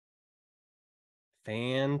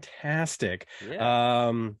Fantastic.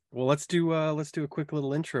 Yeah. Well, let's do a quick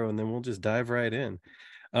little intro and then we'll just dive right in.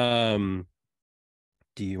 Um,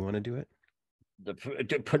 do you want to do it?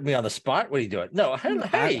 To put me on the spot. What are you doing? No. Hey,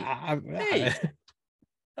 hey. I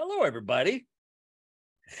Hello, everybody.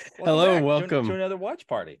 Welcome Hello and back to welcome. another watch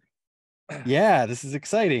party. Yeah, this is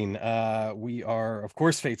exciting. We are, of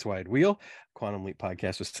course, Fate's Wide Wheel, Quantum Leap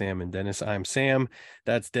podcast with Sam and Dennis. I'm Sam.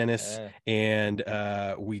 That's Dennis. Uh, And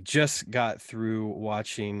we just got through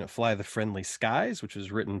watching Fly the Friendly Skies, which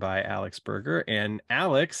was written by Alex Berger. And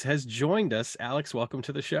Alex has joined us. Alex, welcome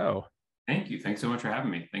to the show. Thank you. Thanks so much for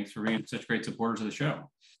having me. Thanks for being such great supporters of the show.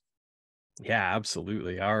 Yeah,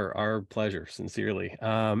 absolutely. Our pleasure, sincerely.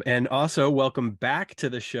 And also welcome back to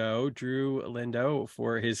the show, Drew Lindo,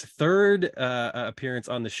 for his third appearance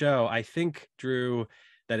on the show. I think, Drew,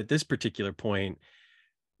 that at this particular point,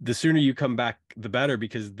 the sooner you come back, the better,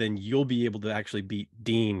 because then you'll be able to actually beat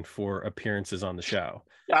Dean for appearances on the show.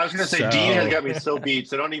 Yeah, I was going to say Dean has So, got me so beat,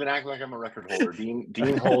 so don't even act like I'm a record holder.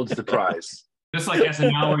 Dean holds the prize. Just like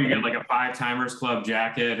SNL, where you get like a 5 Timers Club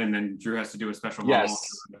jacket, and then Drew has to do a special monologue Yes.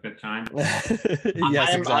 for the 5th time.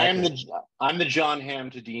 yes, I'm the John Hamm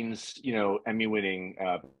to Dean's, Emmy-winning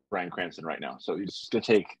Bryan Cranston right now. So he's going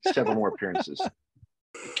to take several more appearances.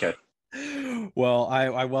 Okay. Well,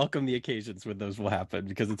 I welcome the occasions when those will happen,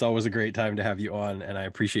 because it's always a great time to have you on, and I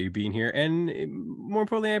appreciate you being here. And more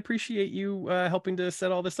importantly, I appreciate you helping to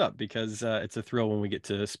set all this up, because it's a thrill when we get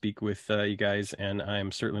to speak with you guys, and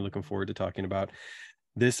I'm certainly looking forward to talking about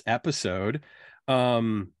this episode.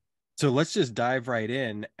 So let's just dive right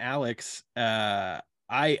in. Alex, I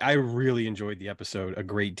really enjoyed the episode a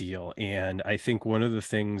great deal, and I think one of the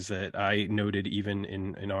things that I noted even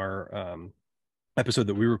in our episode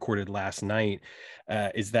that we recorded last night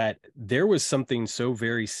is that there was something so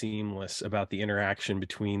very seamless about the interaction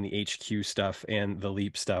between the HQ stuff and the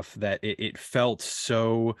Leap stuff that it felt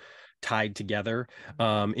so tied together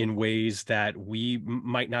in ways that we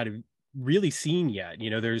might not have really seen yet.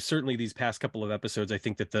 There's certainly these past couple of episodes, I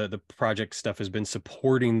think that the project stuff has been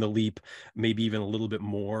supporting the Leap maybe even a little bit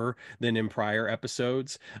more than in prior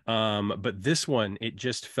episodes. But this one, it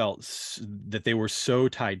just felt that they were so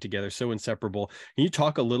tied together, so inseparable. Can you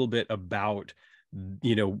talk a little bit about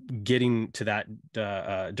getting to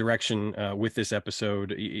that direction with this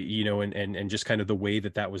episode, and just kind of the way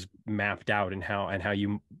that was mapped out, and how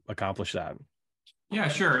you accomplish that? Yeah,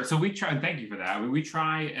 sure. So we try, and thank you for that. We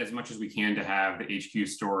try as much as we can to have the HQ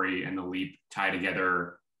story and the Leap tie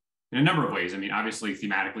together in a number of ways. I mean, obviously,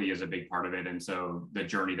 thematically is a big part of it. And so the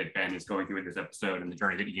journey that Ben is going through in this episode and the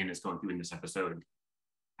journey that Ian is going through in this episode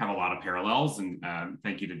have a lot of parallels. And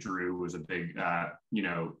thank you to Drew, who was a big,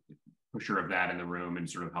 pusher of that in the room and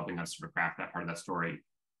sort of helping us sort of craft that part of that story.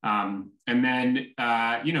 And then,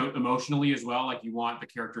 emotionally as well, like you want the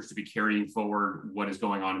characters to be carrying forward what is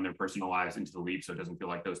going on in their personal lives into the Leap, so it doesn't feel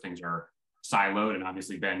like those things are siloed. And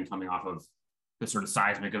obviously, Ben, coming off of the sort of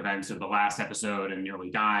seismic events of the last episode and nearly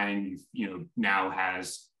dying, now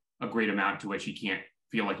has a great amount to which he can't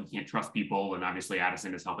feel like he can't trust people. And obviously,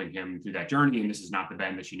 Addison is helping him through that journey. And this is not the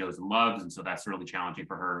Ben that she knows and loves. And so that's really challenging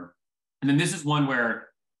for her. And then this is one where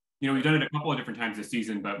we've done it a couple of different times this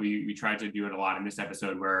season, but we tried to do it a lot in this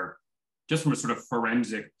episode where, just from a sort of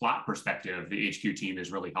forensic plot perspective, the HQ team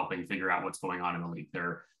is really helping figure out what's going on in the Leap.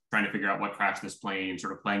 They're trying to figure out what crashed this plane,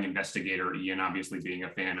 sort of playing investigator. Ian, obviously being a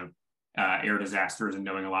fan of air disasters and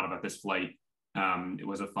knowing a lot about this flight, it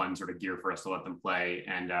was a fun sort of gear for us to let them play,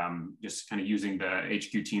 and just kind of using the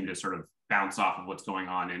HQ team to sort of bounce off of what's going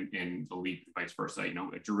on in the Leap, vice versa.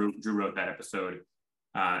 Drew wrote that episode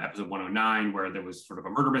 109, where there was sort of a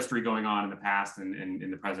murder mystery going on in the past and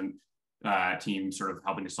in the present, team sort of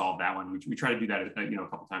helping to solve that one. We try to do that, a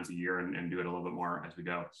couple times a year and do it a little bit more as we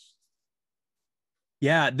go.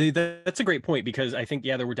 Yeah, that's a great point, because I think,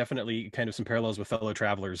 there were definitely kind of some parallels with Fellow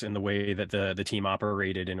Travelers in the way that the team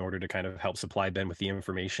operated in order to kind of help supply Ben with the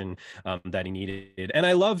information that he needed. And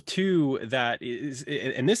I love too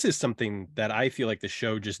and this is something that I feel like the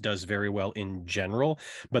show just does very well in general,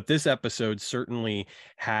 but this episode certainly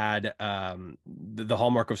had the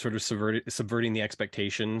hallmark of sort of subverting the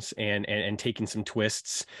expectations and taking some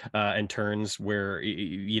twists and turns where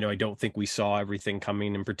I don't think we saw everything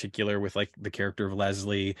coming, in particular with like the character of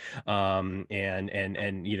Leslie, and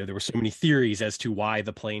there were so many theories as to why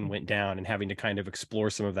the plane went down, and having to kind of explore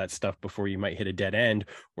some of that stuff before you might hit a dead end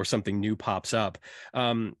or something new pops up.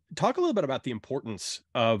 Talk a little bit about the importance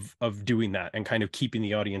of doing that and kind of keeping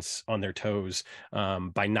the audience on their toes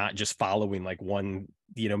by not just following like one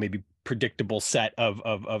maybe predictable set of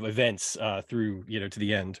events through to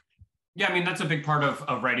the end. Yeah, I mean, that's a big part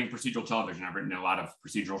of writing procedural television. I've written a lot of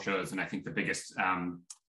procedural shows, and I think the biggest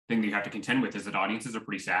thing that you have to contend with is that audiences are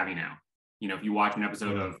pretty savvy now. If you watch an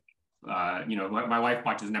episode of, my wife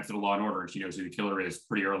watches an episode of Law and Order, and she knows who the killer is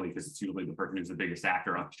pretty early because it's usually the person who's the biggest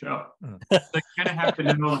actor on the show. So you kind of have to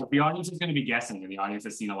know the audience is going to be guessing, and the audience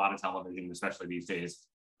has seen a lot of television, especially these days,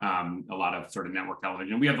 a lot of sort of network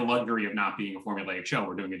television. We have the luxury of not being a formulaic show.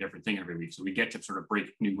 We're doing a different thing every week, so we get to sort of break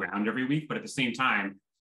new ground every week. But at the same time,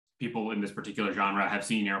 people in this particular genre have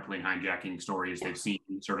seen airplane hijacking stories. They've seen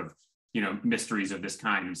sort of mysteries of this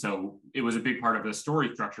kind. And so it was a big part of the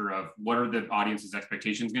story structure of what are the audience's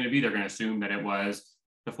expectations going to be. They're going to assume that it was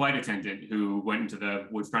the flight attendant who went into the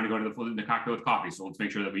woods trying to go to the cockpit with coffee. So let's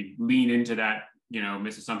make sure that we lean into that,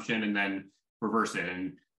 misassumption and then reverse it.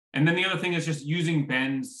 And then the other thing is just using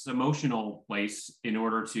Ben's emotional place in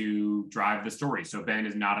order to drive the story. So Ben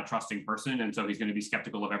is not a trusting person. And so he's going to be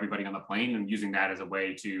skeptical of everybody on the plane, and using that as a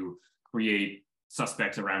way to create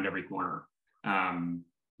suspects around every corner.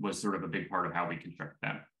 Was sort of a big part of how we constructed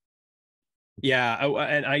that. Yeah,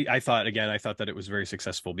 and I thought that it was very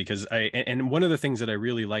successful because and one of the things that I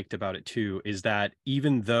really liked about it too is that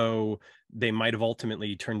even though they might have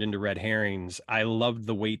ultimately turned into red herrings, I loved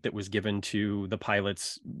the weight that was given to the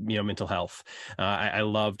pilot's mental health. I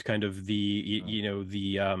loved kind of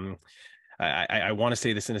I want to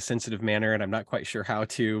say this in a sensitive manner, and I'm not quite sure how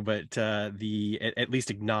to, but the at least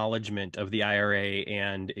acknowledgement of the IRA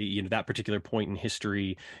and that particular point in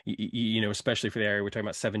history, especially for the IRA, we're talking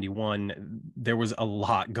about 71. There was a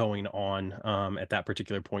lot going on at that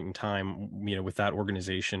particular point in time, with that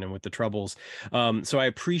organization and with the troubles. So I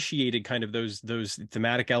appreciated kind of those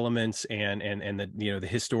thematic elements and the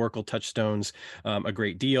historical touchstones a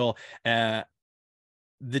great deal.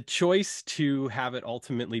 The choice to have it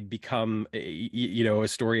ultimately become a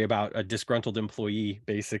story about a disgruntled employee,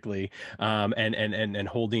 basically, and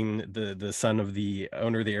holding the son of the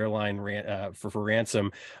owner of the airline for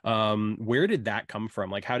ransom. Where did that come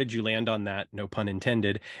from? Like, how did you land on that? No pun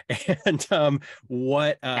intended. And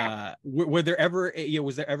what were there ever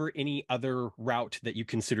was there ever any other route that you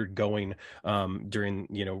considered going during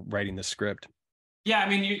writing the script? Yeah, I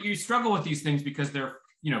mean, you struggle with these things because they're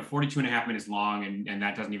 42 and a half minutes long, and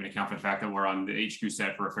that doesn't even account for the fact that we're on the HQ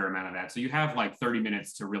set for a fair amount of that. So you have like 30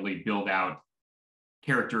 minutes to really build out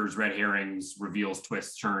characters, red herrings, reveals,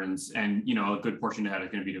 twists, turns, and a good portion of that is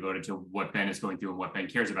going to be devoted to what Ben is going through and what Ben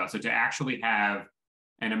cares about. So to actually have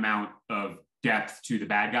an amount of depth to the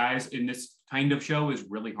bad guys in this kind of show is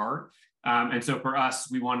really hard. And so for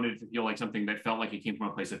us, we wanted it to feel like something that felt like it came from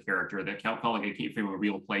a place of character, that felt like it came from a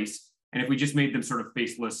real place. And if we just made them sort of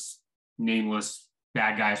faceless, nameless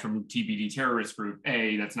bad guys from TBD terrorist group,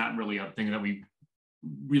 that's not really a thing that we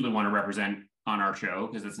really want to represent on our show,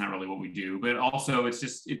 because that's not really what we do. But also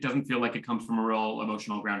it doesn't feel like it comes from a real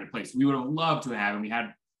emotional grounded place. We would have loved to have, and we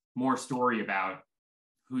had more story about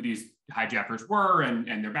who these hijackers were and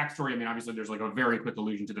their backstory. I mean, obviously there's like a very quick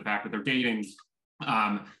allusion to the fact that they're dating.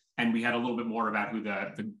 And we had a little bit more about who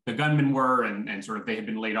the gunmen were and sort of they had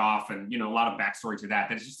been laid off, and a lot of backstory to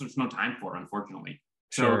that it's just there's no time for, unfortunately.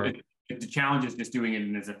 Sure. So the challenge is just doing it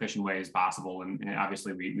in as efficient way as possible. And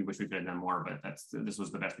obviously we wish we could have done more, but this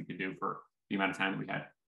was the best we could do for the amount of time that we had.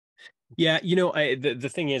 Yeah,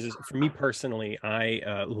 the thing is for me personally,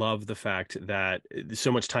 I love the fact that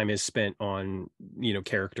so much time is spent on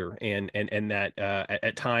character and that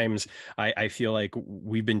at times I feel like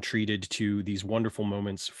we've been treated to these wonderful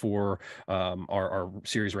moments for our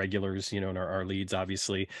series regulars, and our leads,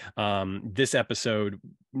 obviously. This episode,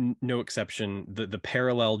 no exception. The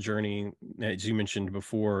parallel journey, as you mentioned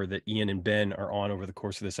before, that Ian and Ben are on over the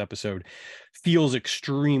course of this episode feels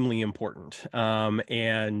extremely important.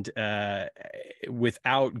 And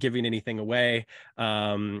without giving anything away,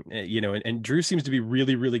 and Drew seems to be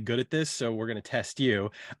really, really good at this, so we're going to test you.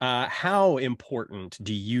 How important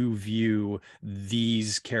do you view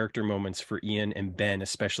these character moments for Ian and Ben,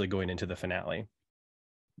 especially going into the finale?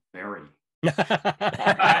 Very.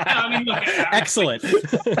 I mean, look, excellent.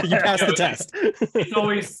 You passed the test. It's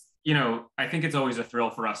always, I think it's always a thrill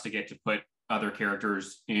for us to get to put other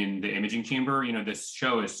characters in the imaging chamber. This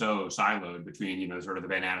show is so siloed between, sort of the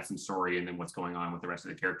Ben Addison story and then what's going on with the rest of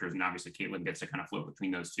the characters. And obviously Caitlin gets to kind of float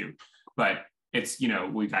between those two. But it's,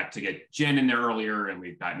 we got to get Jen in there earlier, and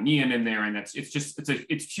we've got Ian in there. And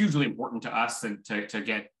it's hugely important to us and to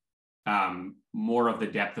get more of the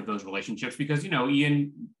depth of those relationships, because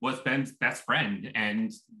Ian was Ben's best friend,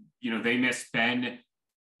 and they miss Ben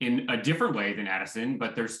in a different way than Addison,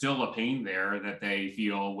 but there's still a pain there that they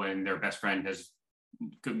feel when their best friend has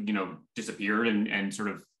disappeared, and sort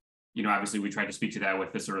of obviously we tried to speak to that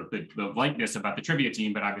with the sort of the likeness about the trivia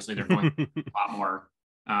team, but obviously they're going a lot more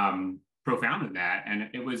profound than that. And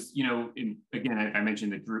it was again, I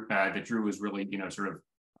mentioned that Drew was really sort of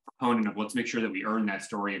proponent of let's make sure that we earn that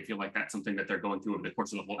story and feel like that's something that they're going through over the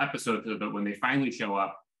course of the whole episode, so that when they finally show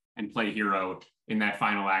up and play hero in that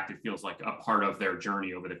final act, it feels like a part of their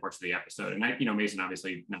journey over the course of the episode. And Mason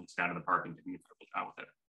obviously knocks it out of the park and did an incredible job with it.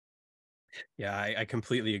 Yeah, I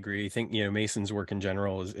completely agree. I think, Mason's work in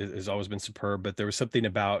general has always been superb, but there was something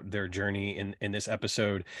about their journey in this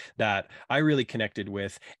episode that I really connected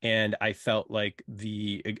with. And I felt like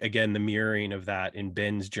the mirroring of that in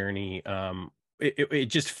Ben's journey, it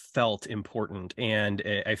just felt important, and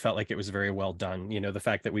I felt like it was very well done. The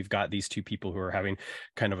fact that we've got these two people who are having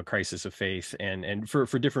kind of a crisis of faith, and for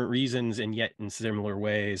different reasons, and yet in similar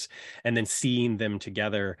ways, and then seeing them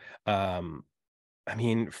together. I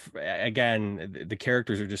mean, again, the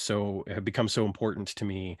characters are just have become so important to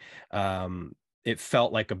me. It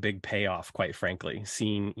felt like a big payoff, quite frankly,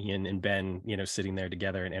 seeing Ian and Ben, sitting there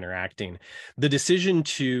together and interacting. The decision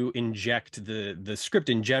to inject the script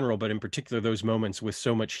in general, but in particular those moments with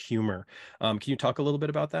so much humor. Can you talk a little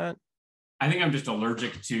bit about that? I think I'm just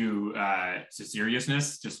allergic to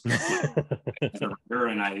seriousness, just as a writer,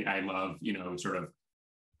 and I love, sort of.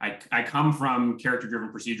 I come from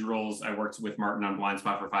character-driven procedurals. I worked with Martin on Blind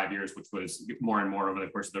Spot for 5 years, which was more and more over the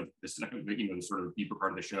course of the sort of deeper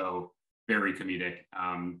part of the show, very comedic.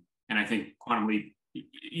 And I think Quantum Leap,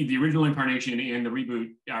 the original incarnation and the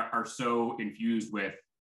reboot are so infused with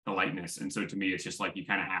the lightness. And so to me, it's just like you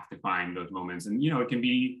kind of have to find those moments. And it can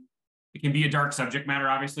be a dark subject matter,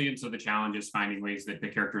 obviously. And so the challenge is finding ways that the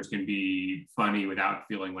characters can be funny without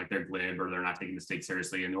feeling like they're glib or they're not taking the stakes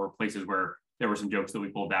seriously. And there were places where there were some jokes that we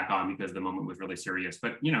pulled back on because the moment was really serious.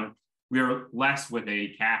 But, we are blessed with a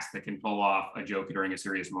cast that can pull off a joke during a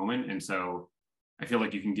serious moment. And so I feel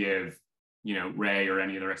like you can give, Ray or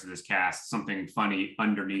any of the rest of this cast something funny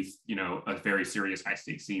underneath, a very serious high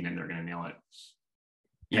stakes scene, and they're going to nail it.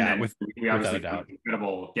 Yeah, we obviously have an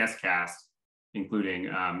incredible guest cast, including,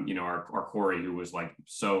 our Corey, who was like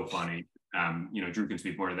so funny. Drew can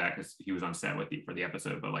speak more to that because he was on set for the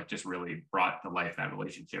episode, but like just really brought to life that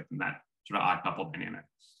relationship and that sort of odd couple dynamic.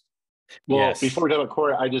 Well, yes. Before we talk about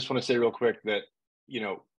Corey, I just want to say real quick that,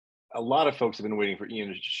 a lot of folks have been waiting for Ian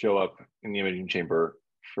to show up in the Imaging Chamber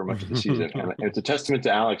for much of the season. And it's a testament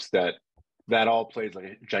to Alex that all plays like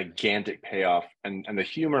a gigantic payoff, and the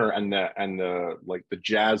humor and the like the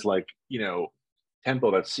jazz,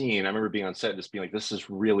 tempo that's seen. I remember being on set and just being like, this is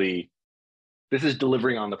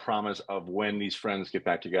delivering on the promise of when these friends get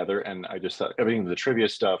back together. And I just thought everything, the trivia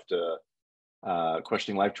stuff to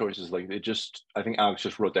questioning life choices, I think Alex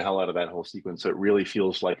just wrote the hell out of that whole sequence. So it really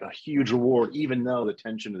feels like a huge reward, even though the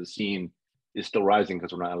tension of the scene is still rising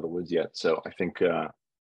because we're not out of the woods yet. So I think you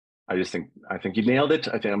nailed it.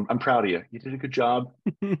 I think I'm proud of you. You did a good job.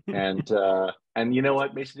 And you know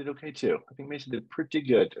what? Mason did okay too. I think Mason did pretty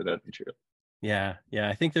good at that material. Yeah,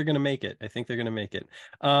 I think they're gonna make it. They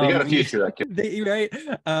got a future, that kid. Right?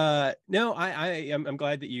 No, I'm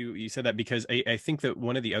glad that you said that, because I think that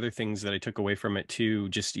one of the other things that I took away from it too,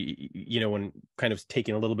 just when kind of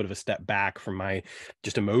taking a little bit of a step back from my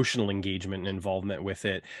just emotional engagement and involvement with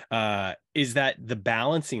it, is that the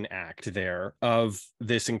balancing act there of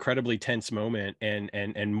this incredibly tense moment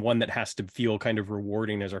and one that has to feel kind of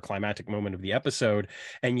rewarding as our climactic moment of the episode,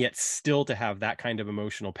 and yet still to have that kind of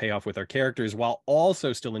emotional payoff with our characters while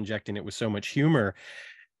also still injecting it with so much humor.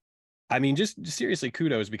 I mean, just seriously,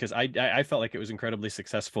 kudos, because I felt like it was incredibly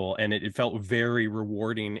successful, and it felt very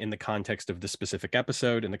rewarding in the context of the specific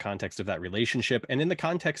episode, in the context of that relationship, and in the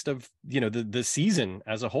context of, the season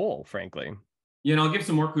as a whole, frankly. Yeah, and I'll give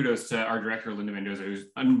some more kudos to our director, Linda Mendoza, who's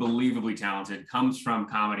unbelievably talented, comes from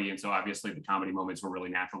comedy. And so obviously the comedy moments were really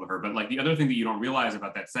natural to her. But like the other thing that you don't realize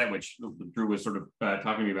about that set, which Drew was sort of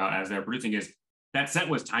talking to me about as they're producing, is that set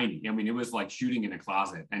was tiny. I mean, it was like shooting in a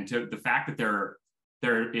closet. And to the fact that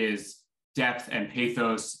there is depth and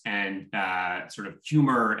pathos and sort of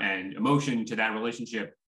humor and emotion to that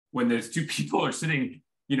relationship when those two people are sitting,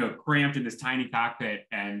 cramped in this tiny cockpit,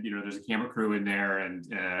 and, there's a camera crew in there, and,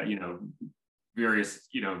 various,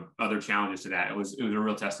 other challenges to that. It was a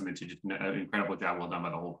real testament to just an incredible job well done by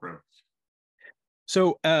the whole crew.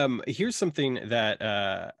 So here's something that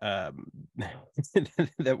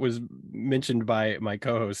that was mentioned by my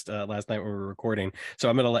co-host last night when we were recording. So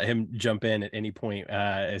I'm going to let him jump in at any point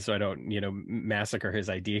so I don't, massacre his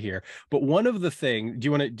idea here. But one of the things, do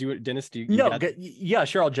you want to do it, Dennis? Yeah,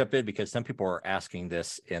 sure. I'll jump in because some people are asking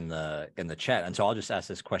this in the chat, and so I'll just ask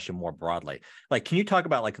this question more broadly. Like, can you talk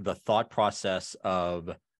about like the thought process of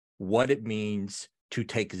what it means to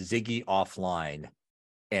take Ziggy offline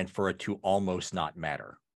and for it to almost not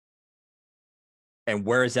matter? And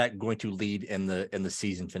where is that going to lead in the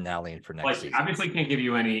season finale and for next season? Obviously can't give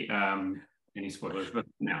you any spoilers, but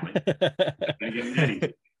finale.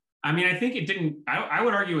 I mean, I think it didn't. I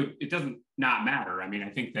would argue it doesn't not matter. I mean, I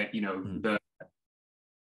think that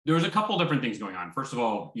there was a couple different things going on. First of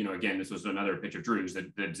all, again, this was another pitch of Drew's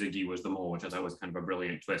that Ziggy was the mole, which I thought was kind of a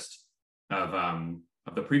brilliant twist of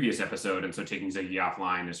the previous episode. And so taking Ziggy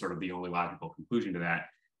offline is sort of the only logical conclusion to that.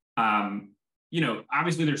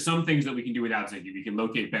 Obviously there's some things that we can do without Ziggy. We can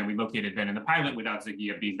locate Ben. We located Ben in the pilot without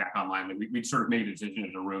Ziggy being back online. Like we sort of made a decision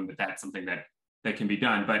in a room that that's something that can be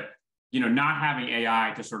done. But not having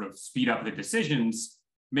AI to sort of speed up the decisions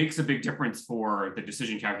makes a big difference for the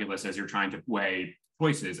decision calculus as you're trying to weigh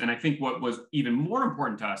choices. And I think what was even more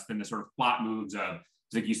important to us than the sort of plot moves of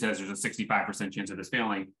Ziggy says there's a 65% chance of this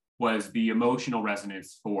failing was the emotional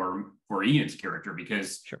resonance for Ian's character,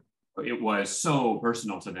 because it was so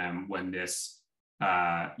personal to them when this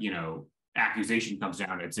accusation comes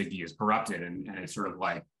down that Ziggy is corrupted, and it's sort of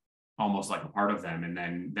like almost like a part of them, and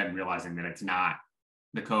then realizing that it's not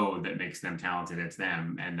the code that makes them talented, it's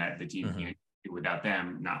them, and that the team can't do without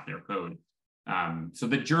them, not their code. So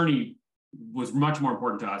the journey was much more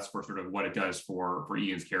important to us for sort of what it does for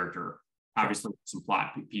Ian's character. Obviously, some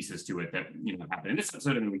plot pieces to it that happen in this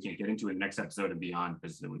episode, and we can't get into in the next episode and beyond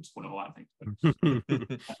because it would spoil a lot of things. But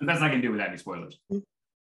that's the best I can do without any spoilers.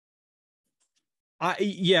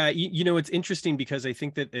 It's interesting because I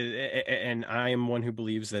think that, and I am one who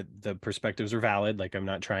believes that the perspectives are valid. Like, I'm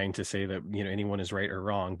not trying to say that, anyone is right or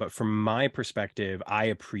wrong, but from my perspective, I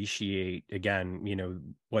appreciate, again,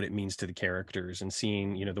 what it means to the characters and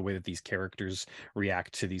seeing, the way that these characters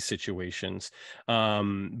react to these situations.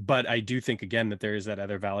 But I do think, again, that there is that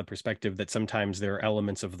other valid perspective that sometimes there are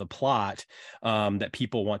elements of the plot that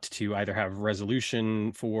people want to either have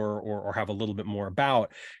resolution for or have a little bit more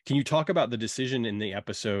about. Can you talk about the decision in the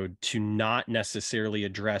episode to not necessarily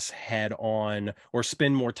address head on or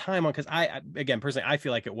spend more time on? Because personally, I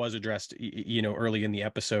feel like it was addressed, early in the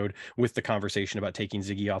episode with the conversation about taking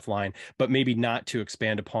Ziggy offline, but maybe not to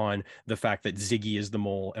expand upon the fact that Ziggy is the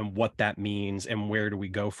mole and what that means and where do we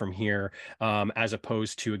go from here, as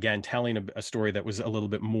opposed to, again, telling a story that was a little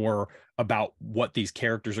bit more about what these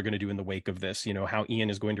characters are going to do in the wake of this, how Ian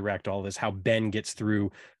is going to react to all this, how Ben gets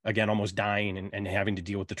through, again, almost dying and having to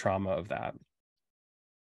deal with the trauma of that.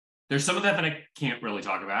 There's some of that I can't really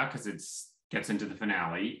talk about because it gets into the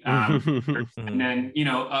finale. And then,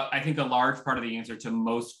 I think a large part of the answer to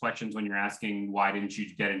most questions when you're asking, why didn't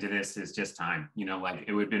you get into this, is just time. Like,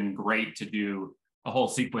 it would have been great to do a whole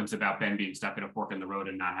sequence about Ben being stuck at a fork in the road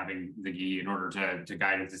and not having Ziggy in order to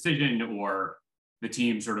guide his decision, or the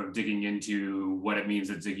team sort of digging into what it means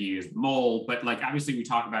that Ziggy is the mole. But like, obviously we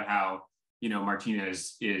talk about how,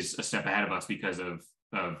 Martinez is a step ahead of us because of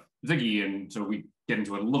Ziggy. And so we get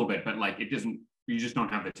into it a little bit, but like, you just don't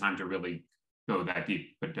have the time to really go that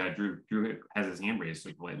deep. But Drew has his hand raised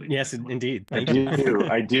so politely. Yes, indeed. I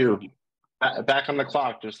do. Back on the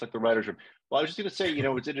clock, just like the writer's room. Well, I was just going to say,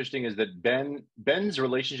 what's interesting is that Ben's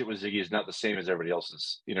relationship with Ziggy is not the same as everybody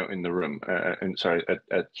else's, in the room.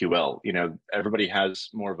 At QL, everybody has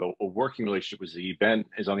more of a working relationship with Ziggy. Ben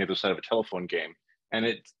is on the other side of a telephone game, and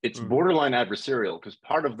it's borderline adversarial, because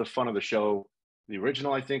part of the fun of the show, the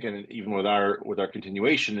original, I think, and even with our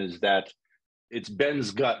continuation, is that it's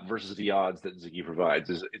Ben's gut versus the odds that Ziggy provides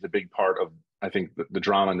is a big part of, I think, the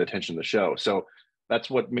drama and the tension of the show. So that's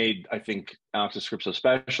what made, I think, Alex's script so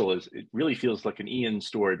special, is it really feels like an Ian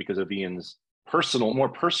story because of Ian's more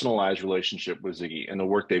personalized relationship with Ziggy and the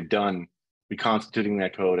work they've done reconstituting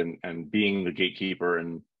that code and being the gatekeeper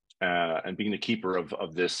and being the keeper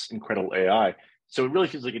of this incredible AI. So it really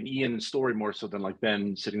feels like an Ian story more so than like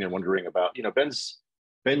Ben sitting there wondering about,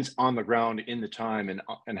 Ben's on the ground in the time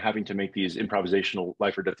and having to make these improvisational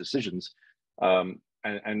life or death decisions.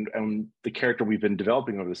 And the character we've been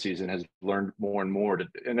developing over the season has learned more and more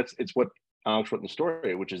and it's what Alex wrote in the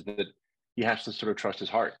story, which is that he has to sort of trust his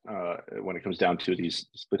heart when it comes down to these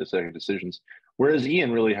split-second decisions. Whereas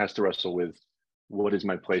Ian really has to wrestle with, what is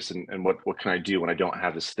my place and what can I do when I don't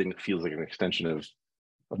have this thing that feels like an extension of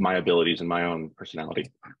my abilities and my own personality.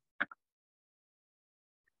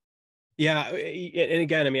 Yeah, and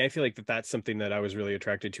again, I mean, I feel like that's something that I was really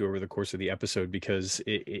attracted to over the course of the episode, because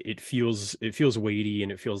it feels weighty,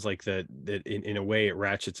 and it feels like that in a way it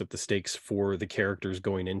ratchets up the stakes for the characters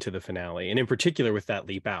going into the finale, and in particular with that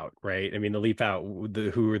leap out, right? I mean, the leap out,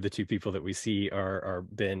 who are the two people that we see are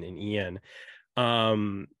Ben and Ian.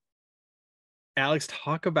 Alex,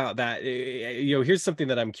 talk about that. Here's something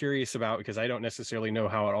that I'm curious about, because I don't necessarily know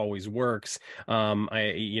how it always works.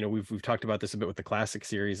 We've talked about this a bit with the classic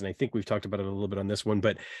series, and I think we've talked about it a little bit on this one,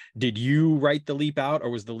 but did you write the leap out, or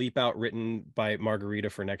was the leap out written by Margarita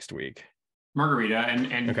for next week? Margarita,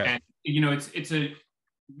 and okay. And it's a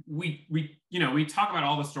we talk about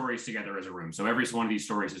all the stories together as a room. So every one of these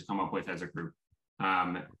stories is come up with as a group.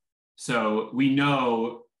 So we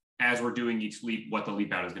know as we're doing each leap what the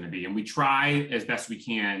leap out is going to be, and we try as best we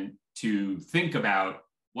can to think about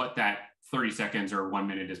what that 30 seconds or 1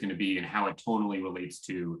 minute is going to be and how it tonally relates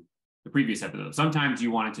to the previous episode. Sometimes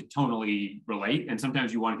you want it to tonally relate, and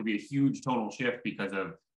sometimes you want it to be a huge tonal shift because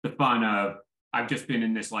of the fun of, I've just been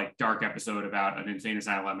in this like dark episode about an insane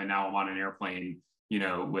asylum, and now I'm on an airplane,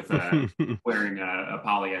 with wearing a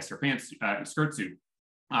polyester pants skirt suit.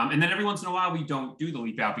 And then every once in a while we don't do the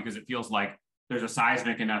leap out because it feels like there's a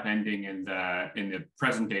seismic enough ending in the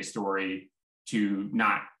present day story to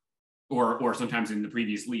not, or sometimes in the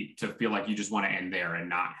previous leap to feel like you just want to end there and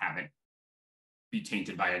not have it be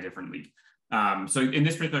tainted by a different leap. So in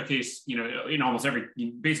this particular case, in almost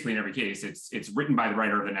basically in every case, it's written by the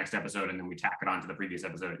writer of the next episode, and then we tack it onto the previous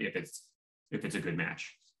episode if it's a good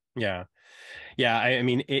match. Yeah. I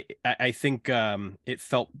mean, I think it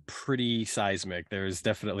felt pretty seismic. There's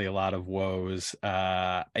definitely a lot of woes.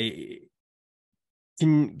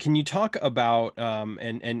 Can you talk about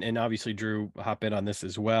and obviously Drew hop in on this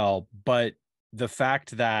as well, but the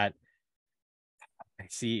fact that I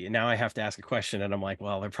see now I have to ask a question and I'm like,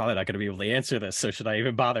 well, they're probably not going to be able to answer this, so should I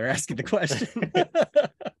even bother asking the question?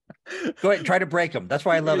 Go ahead, try to break them. That's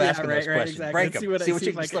why I love asking those questions. Exactly. Break them. See what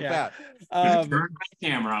you can slip out. Turn the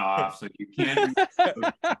camera off so you can't.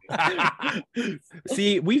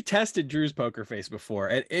 See, we've tested Drew's poker face before,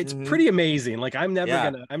 and it's pretty amazing. Like I'm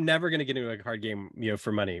never gonna get into a card game,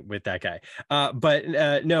 for money with that guy.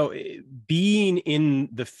 But no, being in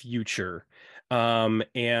the future, and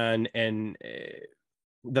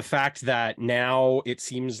the fact that now it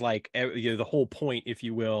seems like the whole point, if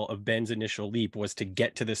you will, of Ben's initial leap was to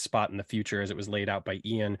get to this spot in the future as it was laid out by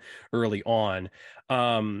Ian early on.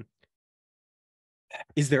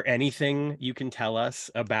 Is there anything you can tell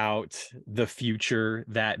us about the future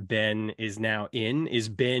that Ben is now in? Is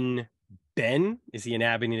Ben? Is he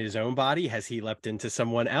inhabiting his own body? Has he leapt into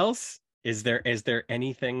someone else? Is there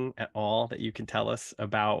anything at all that you can tell us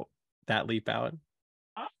about that leap out?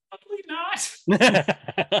 Probably not.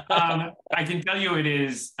 I can tell you it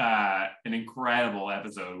is an incredible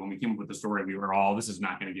episode. When we came up with the story, we were all, this is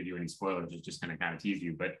not going to give you any spoilers, it's just going to kind of tease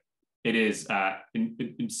you, but it is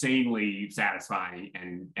insanely satisfying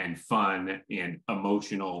and fun and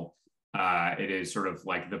emotional. It is sort of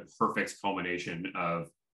like the perfect culmination of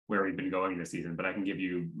where we've been going this season, but I can give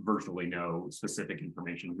you virtually no specific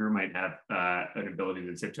information. Drew might have an ability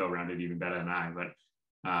to tiptoe around it even better than I, but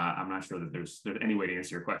I'm not sure that there's any way to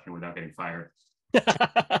answer your question without getting fired.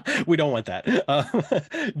 We don't want that.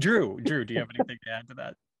 Drew, do you have anything to add to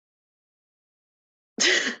that?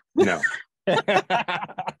 No.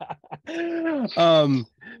 No,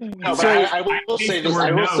 so I will say this.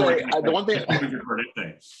 I will say the one thing.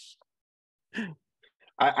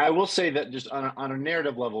 I will say that just on a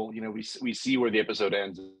narrative level, we see where the episode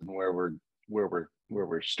ends and where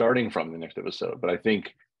we're starting from the next episode. But I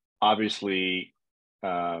think obviously,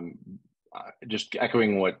 just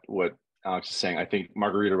echoing what Alex is saying, I think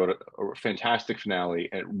Margarita wrote a fantastic finale,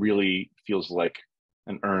 and it really feels like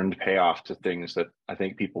an earned payoff to things that I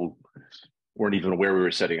think people weren't even aware we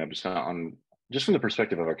were setting up, just from the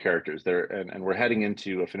perspective of our characters there. And we're heading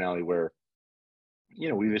into a finale where,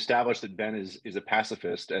 we've established that Ben is a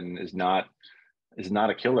pacifist and is not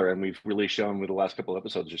a killer. And we've really shown with the last couple of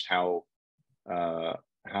episodes just how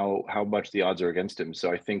much the odds are against him.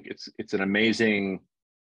 So I think it's an amazing,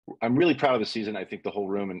 I'm really proud of the season. I think the whole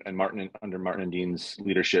room and Martin, under Martin and Dean's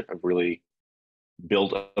leadership, have really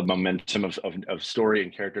built a momentum of story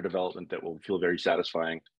and character development that will feel very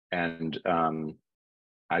satisfying. And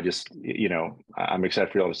I just, I'm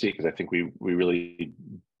excited for y'all to see, because I think we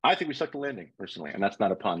stuck the landing personally. And that's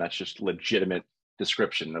not a pun. That's just legitimate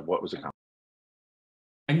description of what was accomplished.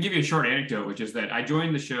 I can give you a short anecdote, which is that I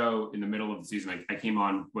joined the show in the middle of the season. I came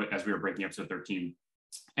on as we were breaking episode 13.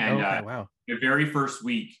 And wow. The very first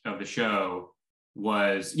week of the show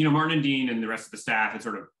was, Martin and Dean and the rest of the staff had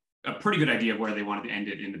sort of a pretty good idea of where they wanted to end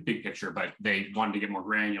it in the big picture, but they wanted to get more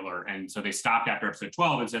granular. And so they stopped after episode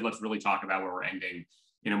 12 and said, let's really talk about where we're ending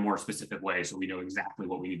in a more specific way, so we know exactly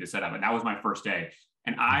what we need to set up. And that was my first day.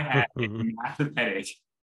 And I had a massive headache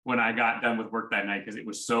when I got done with work that night, because it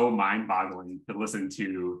was so mind-boggling to listen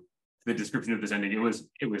to the description of this ending. It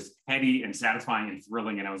was heady and satisfying and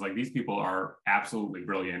thrilling. And I was like, these people are absolutely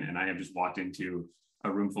brilliant. And I have just walked into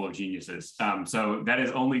a room full of geniuses. So that is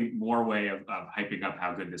only more way of hyping up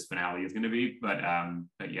how good this finale is going to be. But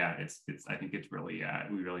yeah, it's I think it's really,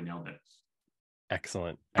 we really nailed it.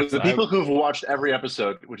 Excellent. For the people who've watched every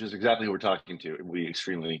episode, which is exactly who we're talking to, it will be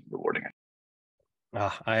extremely rewarding.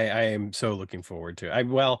 I am so looking forward to it.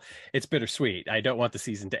 Well, it's bittersweet. I don't want the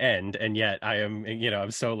season to end, and yet I am,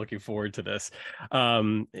 I'm so looking forward to this.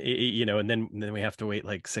 And then we have to wait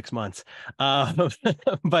like 6 months.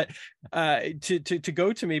 But to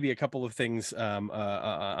go to maybe a couple of things on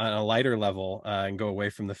a lighter level and go away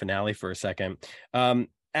from the finale for a second.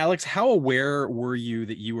 Alex, how aware were you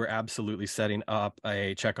that you were absolutely setting up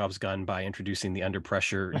a Chekhov's gun by introducing the under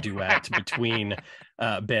pressure duet between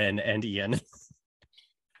Ben and Ian?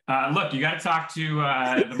 Look, you got to talk to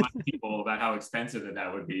the money people about how expensive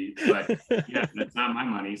that would be. But yeah, that's not my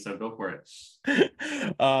money, so go for it.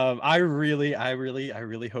 I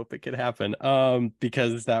really hope it could happen.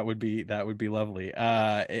 Because that would be lovely.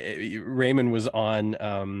 Raymond was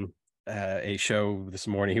on a show this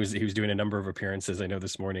morning. He was doing a number of appearances, I know,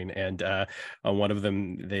 this morning, and on one of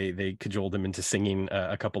them they cajoled him into singing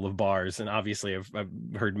a couple of bars, and obviously I've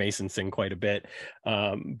heard Mason sing quite a bit,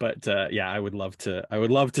 but yeah, I would love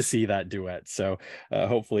to see that duet, so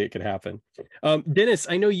hopefully it could happen. Dennis,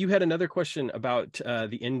 I know you had another question about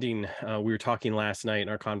the ending. We were talking last night in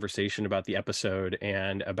our conversation about the episode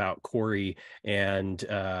and about Corey and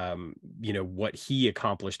what he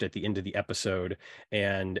accomplished at the end of the episode,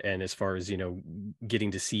 and as far as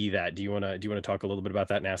getting to see that, do you want to talk a little bit about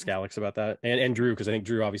that and ask Alex about that, and Drew, because I think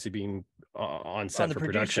Drew obviously being on set for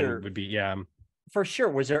production would be, yeah, for sure.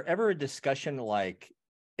 Was there ever a discussion, like,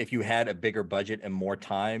 if you had a bigger budget and more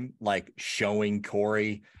time, like showing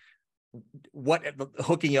Corey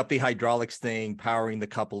hooking up the hydraulics thing, powering the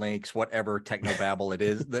couple links, whatever technobabble it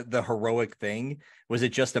is, the heroic thing? Was it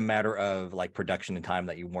just a matter of like production and time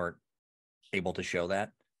that you weren't able to show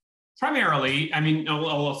that? Primarily, I mean, I'll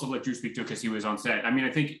also let Drew speak to it because he was on set. I mean, I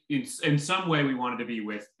think it's in some way we wanted to be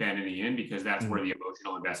with Ben and Ian because that's where the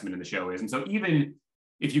emotional investment in the show is. And so even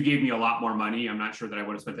if you gave me a lot more money, I'm not sure that I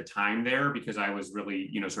would have spent the time there, because I was really,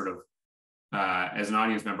 sort of as an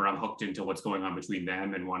audience member, I'm hooked into what's going on between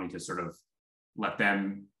them and wanting to sort of let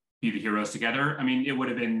them be the heroes together. I mean, it would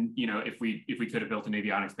have been, if we could have built an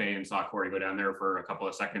avionics bay and saw Corey go down there for a couple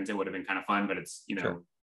of seconds, it would have been kind of fun. But it's, Sure.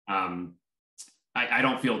 I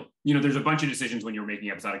don't feel, there's a bunch of decisions when you're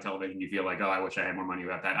making episodic television, you feel like, oh, I wish I had more money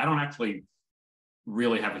about that. I don't actually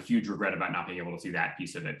really have a huge regret about not being able to see that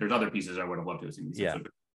piece of it. There's other pieces I would have loved to have seen. Yeah.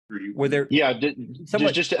 Were there? Yeah.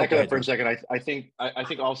 Just to echo that for a second, I think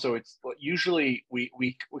also it's usually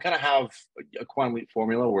we kind of have a quantum leap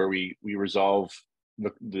formula where we resolve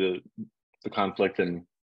the conflict and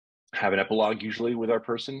have an epilogue usually with our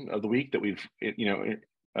person of the week that we've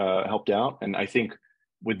helped out. And I think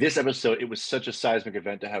with this episode, it was such a seismic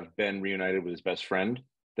event to have Ben reunited with his best friend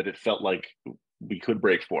that it felt like we could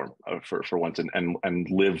break form for once and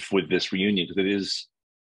live with this reunion, because it is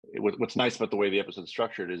what's nice about the way the episode's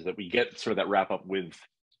structured is that we get sort of that wrap up with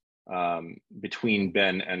between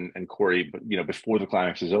Ben and Corey, but before the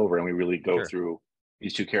climax is over, and we really go through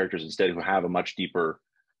these two characters instead, who have a much deeper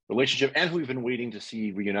relationship and who we've been waiting to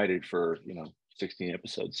see reunited for 16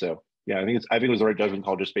 episodes. So yeah, I think it was the right judgment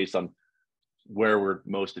call just based on where we're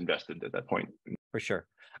most invested at that point. For sure.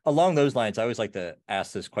 Along those lines, I always like to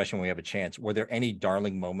ask this question when we have a chance. Were there any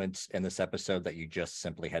darling moments in this episode that you just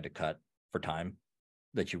simply had to cut for time,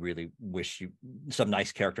 that you really wish some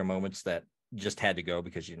nice character moments that just had to go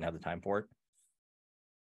because you didn't have the time for it?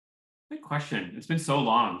 Good question. It's been so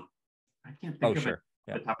long. I can't think of it.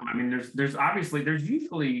 Yeah. I mean, there's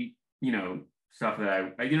usually, stuff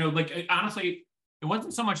that I honestly, it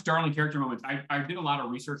wasn't so much darling character moments. I did a lot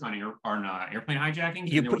of research on airplane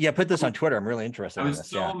hijackings. Put this on Twitter. I'm really interested. There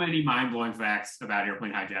was many mind-blowing facts about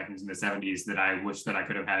airplane hijackings in the 70s that I wish that I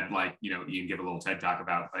could have had, Ian give a little TED talk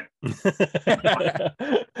about. But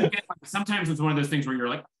sometimes it's one of those things where you're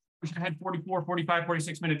like, we should have had 44, 45,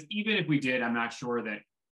 46 minutes. Even if we did, I'm not sure that,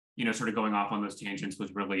 sort of going off on those tangents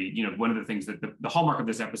was really, one of the things that the hallmark of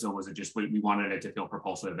this episode was we wanted it to feel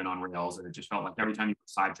propulsive and on rails. And it just felt like every time you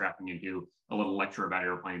were sidetracking into a little lecture about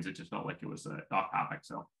airplanes, it just felt like it was off topic.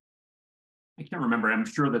 So I can't remember. I'm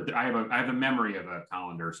sure that I have a memory of a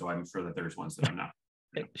colander, so I'm sure that there's ones that I'm not.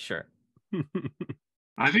 Sure.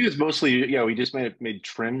 I think it's mostly, we just made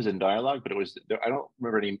trims and dialogue, but I don't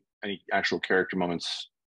remember any actual character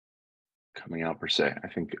moments coming out per se. I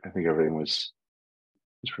think everything was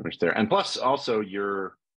pretty much there. And plus also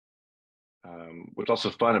what's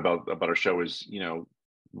also fun about our show is,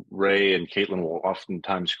 Ray and Caitlin will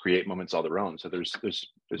oftentimes create moments all their own. So there's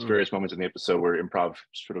various moments in the episode where improv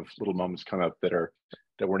sort of little moments come up that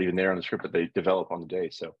weren't even there on the script, but they develop on the day.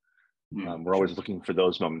 So we're always looking for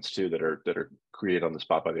those moments too that are created on the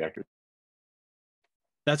spot by the actors.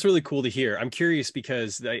 That's really cool to hear. I'm curious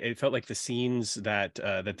because it felt like the scenes that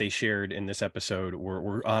they shared in this episode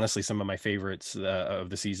were honestly some of my favorites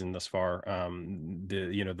of the season thus far.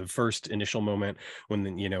 The first initial moment when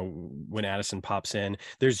when Addison pops in,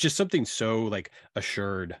 there's just something so like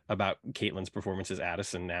assured about Caitlin's performance as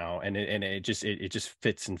Addison now, and it just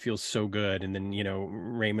fits and feels so good. And then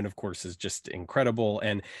Raymond, of course, is just incredible,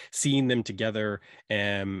 and seeing them together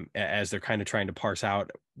as they're kind of trying to parse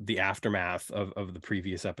out the aftermath of the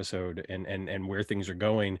previous episode and where things are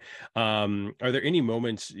going. Are there any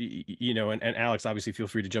moments, and Alex, obviously feel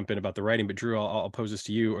free to jump in about the writing, but Drew, I'll pose this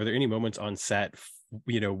to you. Are there any moments on set,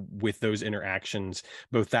 with those interactions,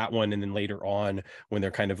 both that one and then later on when they're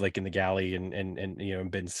kind of like in the galley and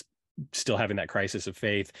Ben's still having that crisis of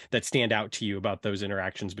faith, that stand out to you about those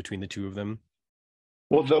interactions between the two of them?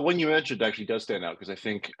 Well, the one you mentioned actually does stand out, because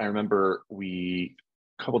I remember a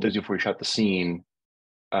couple days before we shot the scene,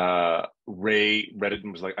 Ray read it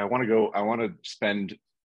and was like, I want to spend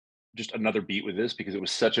just another beat with this, because it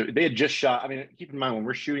was they had just shot. I mean, keep in mind, when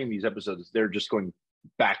we're shooting these episodes, they're just going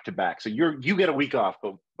back to back. So you get a week off,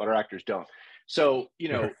 but our actors don't. So,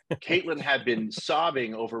 Caitlin had been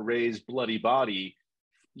sobbing over Ray's bloody body,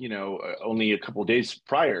 only a couple of days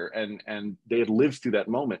prior, and they had lived through that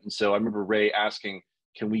moment. And so I remember Ray asking,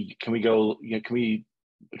 can we go, can we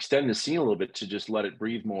extend the scene a little bit to just let it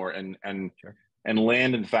breathe more Sure. and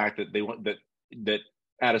land in the fact that they want that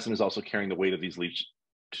Addison is also carrying the weight of these leads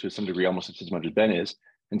to some degree, almost as much as Ben is.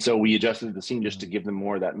 And so we adjusted the scene just to give them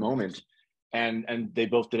more of that moment. And they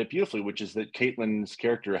both did it beautifully, which is that Caitlin's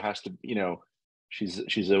character has to,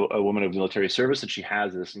 she's a woman of military service, and she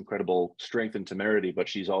has this incredible strength and temerity, but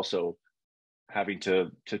she's also having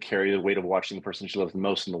to carry the weight of watching the person she loves the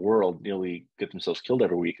most in the world nearly get themselves killed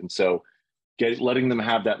every week. And so letting them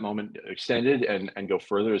have that moment extended and go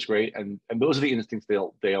further is great. And those are the instincts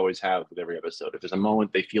they always have with every episode. If there's a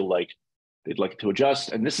moment they feel like they'd like to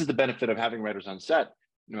adjust, and this is the benefit of having writers on set,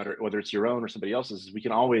 no matter whether it's your own or somebody else's, is we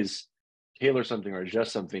can always tailor something or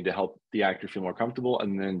adjust something to help the actor feel more comfortable,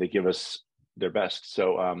 and then they give us their best.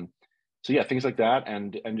 So yeah, things like that,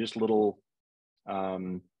 and just little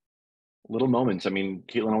moments. I mean,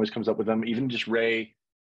 Caitlin always comes up with them. Even just Ray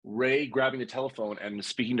grabbing the telephone and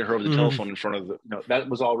speaking to her over the telephone in front of that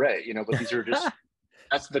was all Ray, but these are just,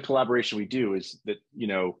 that's the collaboration we do, is that,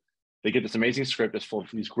 they get this amazing script that's full of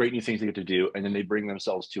these great new things they get to do, and then they bring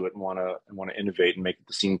themselves to it and want to innovate and make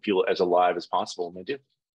the scene feel as alive as possible. And they do.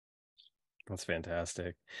 That's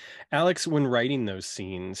fantastic. Alex, when writing those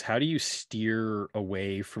scenes, how do you steer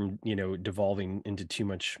away from, devolving into too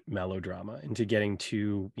much melodrama, into getting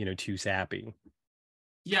too sappy?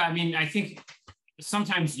 Yeah, I mean, I think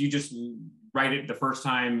sometimes you just write it the first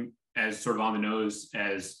time as sort of on the nose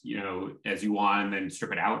as you want, and then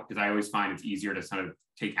strip it out, because I always find it's easier to sort of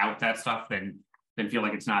take out that stuff than feel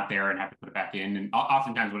like it's not there and have to put it back in. And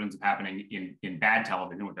oftentimes what ends up happening in bad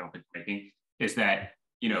television, which I don't think we're making, is that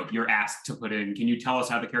you're asked to put in, can you tell us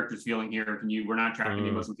how the character's feeling here? We're not tracking the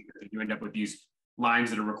emotions. You end up with these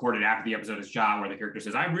lines that are recorded after the episode is shot where the character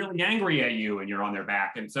says, I'm really angry at you, and you're on their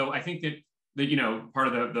back. And so I think that part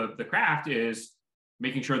of the craft is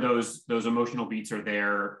making sure those emotional beats are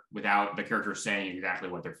there without the character saying exactly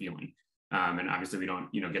what they're feeling. And obviously we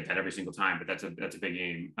don't get that every single time, but that's a big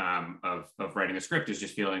aim of writing a script, is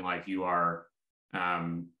just feeling like you are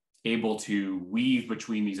able to weave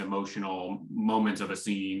between these emotional moments of a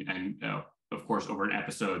scene and of course over an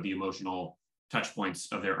episode, the emotional touch points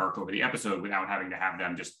of their arc over the episode, without having to have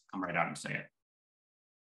them just come right out and say it.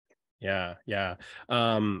 Yeah.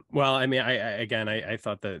 Well, I mean, I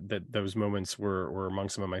thought that those moments were among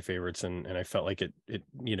some of my favorites, and I felt like it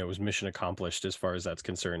was mission accomplished as far as that's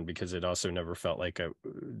concerned, because it also never felt like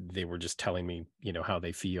they were just telling me how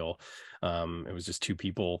they feel. It was just two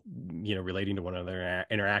people relating to one another,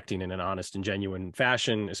 interacting in an honest and genuine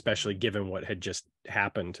fashion, especially given what had just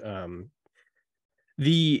happened.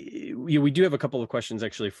 We do have a couple of questions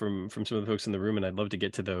actually from some of the folks in the room, and I'd love to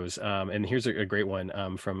get to those. And here's a great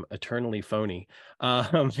one from Eternally Phony,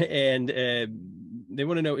 and they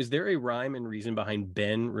want to know: is there a rhyme and reason behind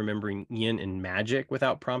Ben remembering Ian and Magic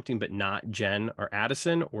without prompting, but not Jen or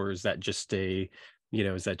Addison, or is that just is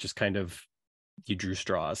that just kind of you drew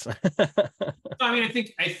straws? I mean, I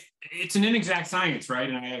think it's an inexact science, right?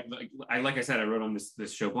 And like I said, I wrote on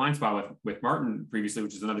this show Blind Spot with Martin previously,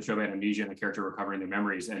 which is another show about amnesia and a character recovering their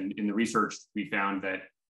memories. And in the research, we found that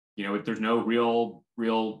there's no real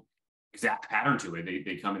exact pattern to it.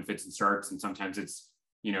 They come in fits and starts, and sometimes it's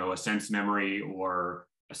a sense memory or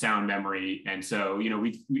a sound memory. And so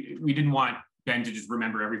we didn't want Ben to just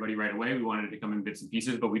remember everybody right away. We wanted it to come in bits and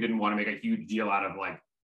pieces, but we didn't want to make a huge deal out of like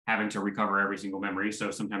having to recover every single memory.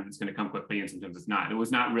 So sometimes it's going to come quickly and sometimes it's not.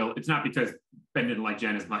 It's not because Ben didn't like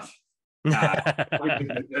Jen as much.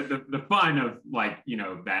 The fun of like, you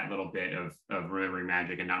know, that little bit of remembering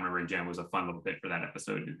magic and not remembering Jen was a fun little bit for that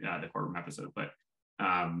episode, the courtroom episode. But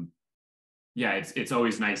yeah, it's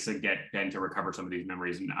always nice to get Ben to recover some of these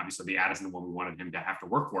memories. And obviously the Addison one we wanted him to have to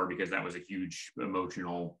work for because that was a huge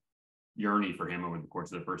emotional journey for him over the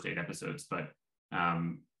course of the first 8 episodes. But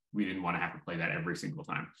we didn't want to have to play that every single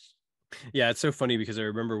time. Yeah, it's so funny because I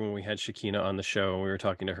remember when we had Shakina on the show and we were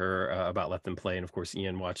talking to her about Let Them Play. And of course,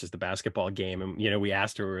 Ian watches the basketball game. And, you know, we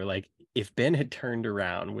asked her, we were like, if Ben had turned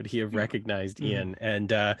around, would he have recognized Ian?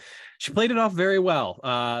 And she played it off very well.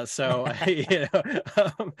 So, you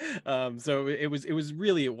know, so it was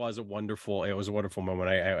a wonderful moment.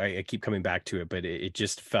 I keep coming back to it, but it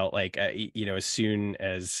just felt like, you know, as soon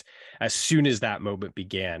as that moment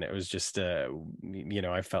began, it was just, you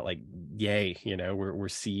know, I felt like, yay, you know, we're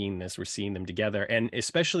seeing this. We're seeing them together. And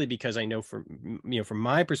especially because I know from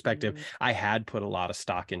my perspective, I had put a lot of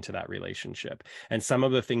stock into that relationship, and some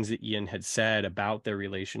of the things that Ian had said about their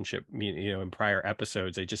relationship, you know, in prior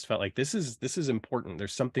episodes, I just felt like this is important.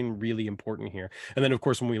 There's something really important here. And then of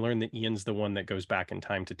course, when we learn that Ian's the one that goes back in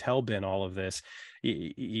time to tell Ben all of this,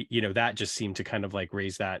 you know, that just seemed to kind of like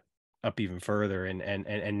raise that up even further,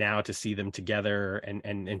 and now to see them together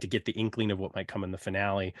and to get the inkling of what might come in the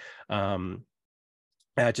finale,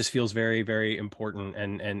 it just feels very, very important.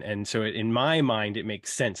 And so in my mind, it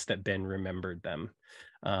makes sense that Ben remembered them,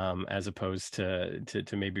 as opposed to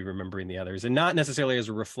maybe remembering the others, and not necessarily as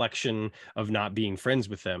a reflection of not being friends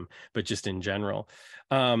with them, but just in general.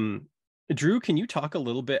 Drew, can you talk a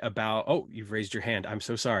little bit about, oh, you've raised your hand. I'm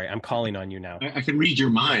so sorry. I'm calling on you now. I can read your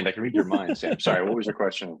mind. Sam. Sorry, what was your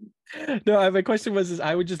question? No, my question was,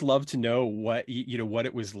 I would just love to know what, you know, what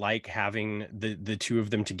it was like having the two of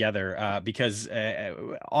them together, because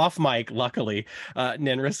off mic, luckily,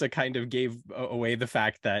 Nanrissa kind of gave away the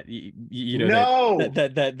fact that, you know,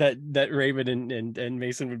 that Raymond and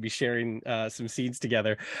Mason would be sharing some scenes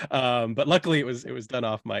together. But luckily it was done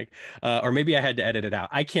off mic, or maybe I had to edit it out.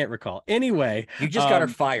 I can't recall. Anyway, you just got her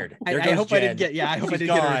fired. I hope I didn't get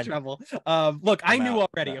her in trouble. Look, I knew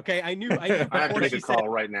already. Okay, I knew. I have to make a call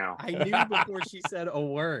right now. I knew before she said a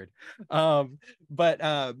word. But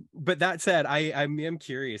that said, I am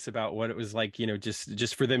curious about what it was like, you know,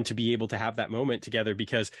 just for them to be able to have that moment together,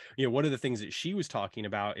 because, you know, one of the things that she was talking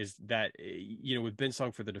about is that, you know, with Ben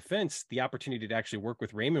Song for the Defense, the opportunity to actually work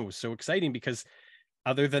with Raymond was so exciting because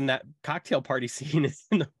other than that cocktail party scene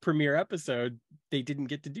in the premiere episode, they didn't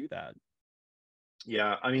get to do that.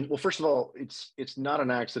 Yeah, I mean, well, first of all, it's not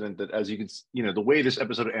an accident that, as you can, you know, the way this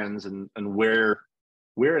episode ends and where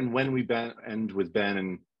and when we end with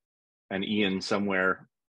Ben and Ian somewhere,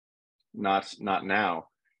 not now.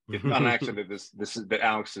 It's not an accident that that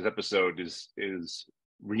Alex's episode is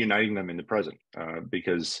reuniting them in the present,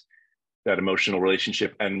 because that emotional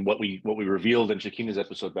relationship and what we revealed in Shakina's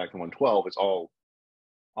episode back in 112 is all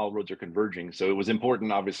roads are converging. So it was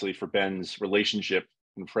important, obviously, for Ben's relationship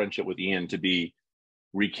and friendship with Ian to be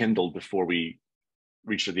rekindled before we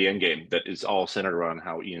reach to the end game. That is all centered around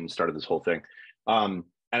how Ian started this whole thing. And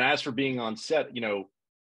as for being on set, you know,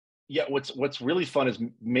 yeah, what's really fun is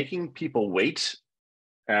making people wait.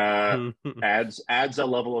 Adds a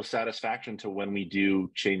level of satisfaction to when we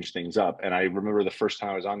do change things up. And I remember the first time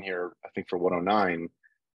I was on here, I think for 109,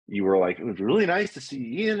 you were like, it was really nice to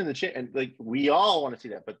see Ian in the chat, and like we all want to see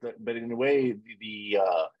that. But in a way,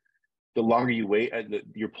 the longer you wait,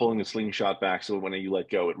 you're pulling the slingshot back. So when you let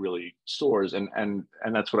go, it really soars. And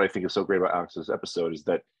that's what I think is so great about Alex's episode, is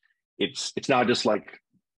that it's not just like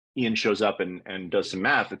Ian shows up and does some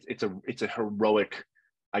math. It's a heroic,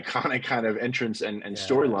 iconic kind of entrance and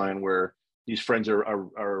storyline where these friends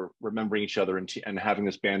are remembering each other and having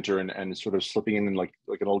this banter and sort of slipping in like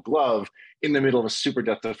an old glove in the middle of a super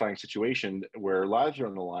death-defying situation where lives are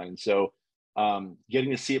on the line. So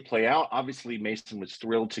getting to see it play out, obviously Mason was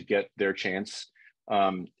thrilled to get their chance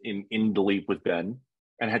in the leap with Ben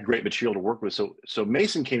and had great material to work with. So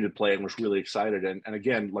Mason came to play and was really excited. And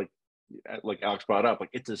again, like Alex brought up, like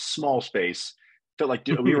it's a small space. Felt like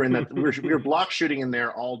we were in that we were block shooting in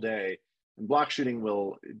there all day. And block shooting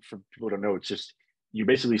will, for people who don't know, it's just you're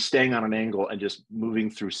basically staying on an angle and just moving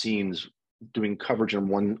through scenes, doing coverage in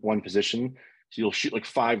one position. So you'll shoot like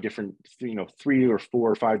 5 different, 3 or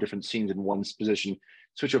 4 or 5 different scenes in one position,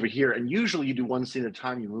 switch over here. And usually you do one scene at a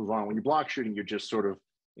time, you move on. When you're block shooting, you're just sort of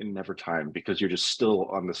in never time because you're just still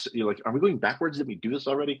on this. You're like, are we going backwards? Did we do this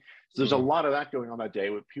already? So there's a lot of that going on that day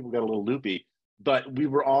where people got a little loopy, but we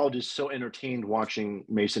were all just so entertained watching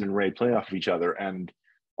Mason and Ray play off of each other and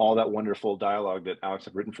all that wonderful dialogue that Alex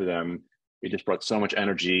had written for them It just brought so much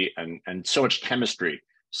energy and so much chemistry.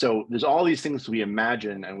 So there's all these things we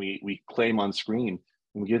imagine and we claim on screen,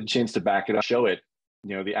 and we get a chance to back it up, show it.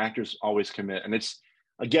 You know, the actors always commit, and it's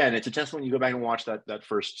again, it's a testament. You go back and watch that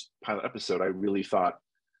first pilot episode. I really thought,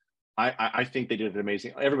 I think they did an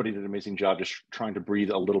amazing. Everybody did an amazing job just trying to breathe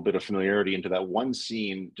a little bit of familiarity into that one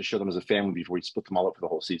scene to show them as a family before we split them all up for the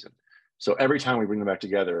whole season. So every time we bring them back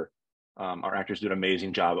together, our actors do an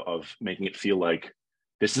amazing job of making it feel like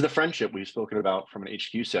this is the friendship we've spoken about from an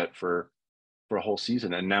HQ set for a whole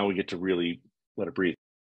season, and now we get to really let it breathe.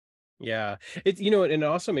 Yeah, it's, you know, and it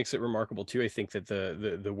also makes it remarkable too. I think that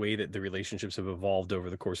the way that the relationships have evolved over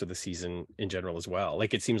the course of the season in general as well.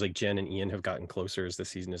 Like it seems like Jen and Ian have gotten closer as the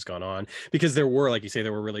season has gone on, because there were, like you say,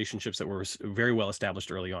 there were relationships that were very well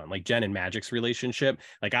established early on. Like Jen and Magic's relationship,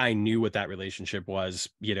 like I knew what that relationship was,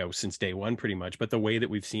 you know, since day one pretty much. But the way that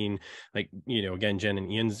we've seen, like, you know, again, Jen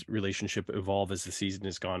and Ian's relationship evolve as the season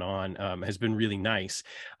has gone on has been really nice.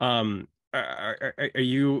 Are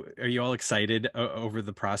you all excited over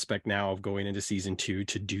the prospect now of going into season 2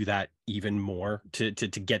 to do that even more, to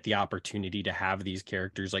get the opportunity to have these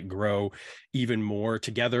characters like grow even more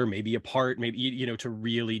together, maybe apart, maybe, you know, to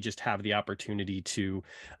really just have the opportunity to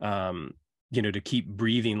you know, to keep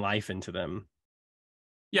breathing life into them?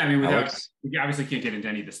 Yeah, I mean, Alex? we obviously can't get into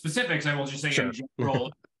any of the specifics. I will just say, Sure. in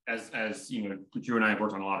general, as you know, Drew and I have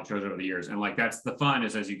worked on a lot of shows over the years, and like that's the fun,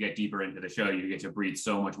 is as you get deeper into the show, you get to breathe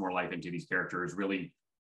so much more life into these characters, really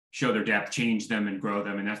show their depth, change them, and grow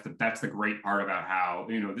them. And that's the great part about how,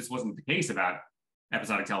 you know, this wasn't the case about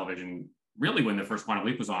episodic television really when the first Quantum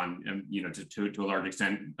Leap was on, and you know, to a large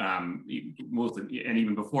extent, mostly, and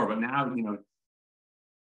even before. But now, you know,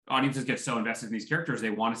 audiences get so invested in these characters, they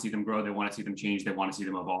want to see them grow, they want to see them change, they want to see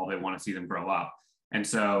them evolve, they want to see them grow up. And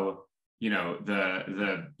so, you know,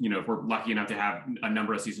 you know, if we're lucky enough to have a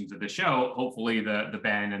number of seasons of the show, hopefully the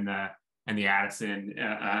Ben and the Addison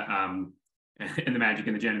and the Magic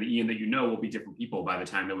and the Jen and the Ian that, you know, will be different people by the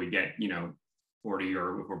time that we get, you know, 40,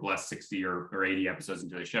 or if we're blessed, 60 or 80 episodes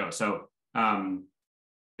into the show. So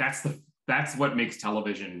that's what makes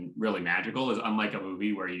television really magical, is unlike a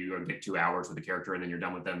movie where you get 2 hours with a character and then you're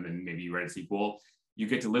done with them and maybe you write a sequel. You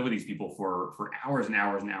get to live with these people for hours and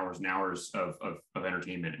hours and hours and hours of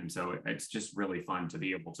entertainment. And so it's just really fun to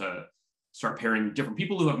be able to start pairing different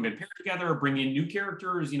people who haven't been paired together, bring in new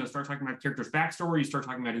characters, you know, start talking about characters' backstory, start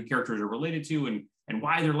talking about who characters are related to and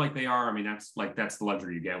why they're like they are. I mean, that's the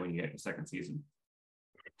luxury you get when you get a second season.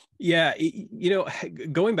 Yeah, you know,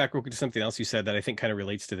 going back real quick to something else you said that I think kind of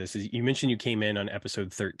relates to this, is you mentioned you came in on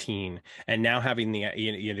episode 13, and now having the,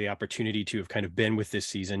 you know, the opportunity to have kind of been with this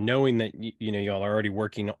season, knowing that you know, y'all are already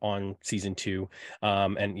working on season 2,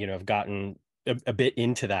 and you know, have gotten a bit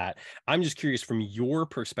into that. I'm just curious from your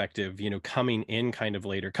perspective, you know, coming in kind of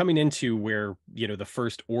later, coming into where, you know, the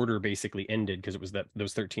first order basically ended, because it was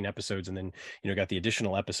those 13 episodes, and then, you know, got the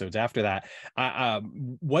additional episodes after that.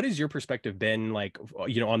 What has your perspective been like,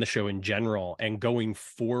 you know, on the show in general, and going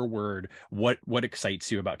forward, what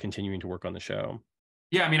excites you about continuing to work on the show?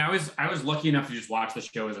 Yeah, I mean, I was lucky enough to just watch the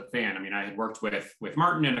show as a fan. I mean, I had worked with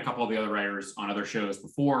Martin and a couple of the other writers on other shows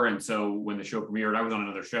before, and so when the show premiered, I was on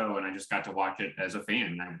another show, and I just got to watch it as a fan.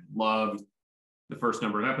 And I loved the first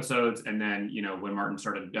number of episodes, and then, you know, when Martin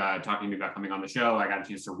started talking to me about coming on the show, I got a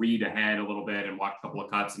chance to read ahead a little bit and watch a couple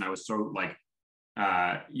of cuts, and I was so like,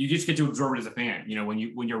 you just get to absorb it as a fan. You know,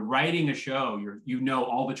 when you're writing a show, you know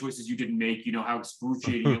all the choices you didn't make, you know how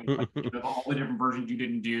excruciating, you know, all the different versions you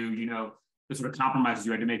didn't do, you know, the sort of compromises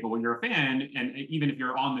you had to make. But when you're a fan, and even if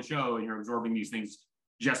you're on the show and you're absorbing these things,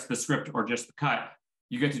 just the script or just the cut,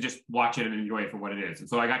 you get to just watch it and enjoy it for what it is. And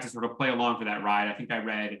so I got to sort of play along for that ride. I think I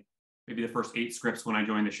read maybe the first 8 scripts when I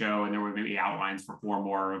joined the show, and there were maybe outlines for 4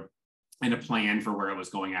 more and a plan for where it was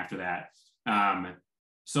going after that.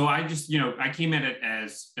 So I just, you know, I came at it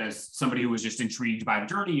as somebody who was just intrigued by the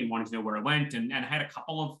journey and wanted to know where it went, and had a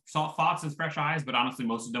couple of thoughts and fresh eyes, but honestly,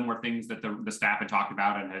 most of them were things that the staff had talked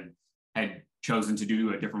about and had chosen to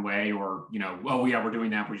do a different way, or, you know, oh yeah, we're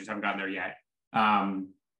doing that, we just haven't gotten there yet. And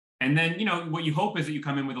then, you know, what you hope is that you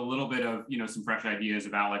come in with a little bit of, you know, some fresh ideas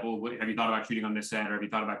about like, well, have you thought about shooting on this set, or have you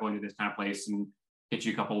thought about going to this kind of place, and get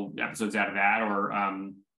you a couple episodes out of that, or,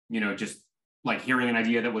 you know, just like hearing an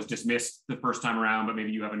idea that was dismissed the first time around, but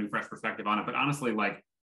maybe you have a new fresh perspective on it. But honestly, like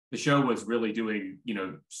the show was really doing, you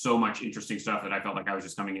know, so much interesting stuff that I felt like I was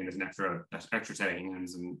just coming in as an extra set of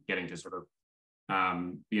hands and getting to sort of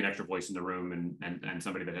be an extra voice in the room, and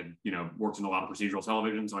somebody that had, you know, worked in a lot of procedural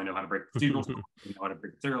television, so I know how to break procedural story, you know how to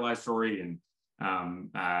break a serialized story, and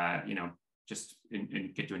you know, just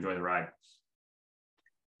and get to enjoy the ride.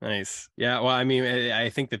 Nice. Yeah. Well, I mean, I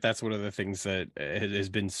think that that's one of the things that has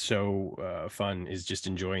been so fun is just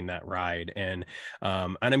enjoying that ride. And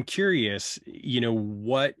I'm curious,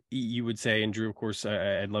 what you would say. And Drew, of course,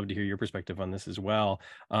 I'd love to hear your perspective on this as well.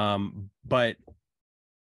 But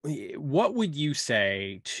what would you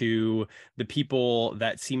say to the people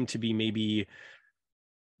that seem to be maybe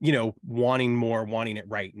wanting more, wanting it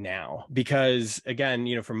right now? Because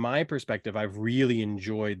again, from my perspective, I've really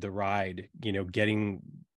enjoyed the ride, getting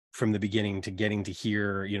from the beginning to getting to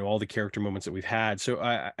hear, all the character moments that we've had. So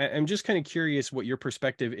I'm just kind of curious what your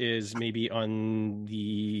perspective is maybe on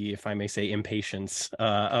the, if I may say, impatience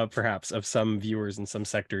perhaps of some viewers in some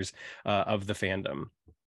sectors of the fandom.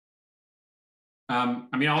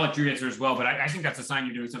 I mean, I'll let Drew answer as well, but I think that's a sign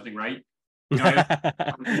you're doing something right.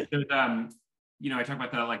 There's, I talk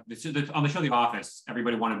about that, like on the show The Office,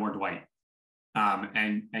 everybody wanted more Dwight.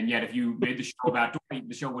 And yet if you made the show about Dwight,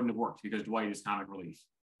 the show wouldn't have worked because Dwight is comic relief.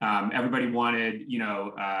 Everybody wanted,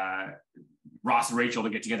 Ross and Rachel to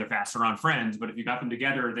get together faster on Friends, but if you got them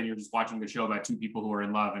together, then you're just watching the show about two people who are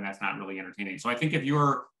in love, and that's not really entertaining. So I think if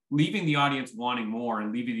you're leaving the audience wanting more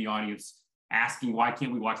and leaving the audience asking, why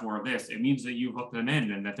can't we watch more of this? It means that you've hooked them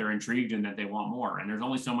in and that they're intrigued and that they want more. And there's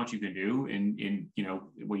only so much you can do in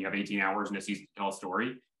when you have 18 hours in a season to tell a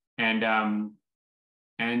story. And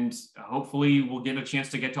hopefully we'll get a chance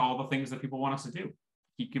to get to all the things that people want us to do.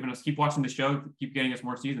 Keep watching the show, keep getting us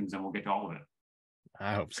more seasons, and we'll get to all of it.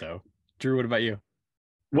 I hope so. Drew, what about you?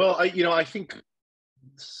 Well, I think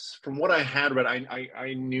from what I had read,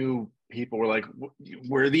 I knew people were like,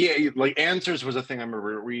 where the like answers was a thing I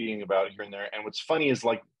remember reading about here and there. And what's funny is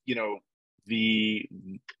like, the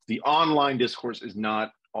online discourse is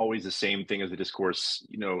not always the same thing as the discourse,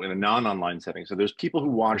 in a non-online setting. So there's people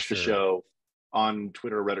who watch the show on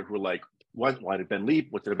Twitter or Reddit who are like, why did Ben leap?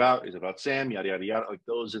 What's it about? Is it about Sam? Yada, yada, yada. Like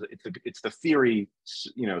those are it's the theory,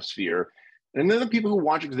 sphere. And then the people who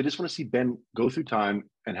watch it because they just want to see Ben go through time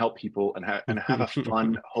and help people and have a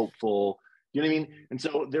fun, hopeful, you know what I mean? And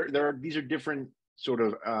so there are these are different sort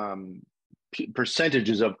of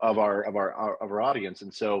percentages of our audience.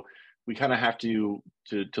 And so we kind of have to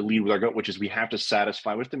lead with our gut, which is we have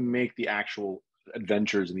to make the actual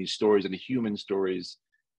adventures and these stories and the human stories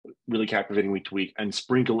really captivating week to week, and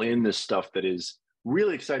sprinkle in this stuff that is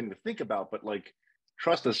really exciting to think about. But like,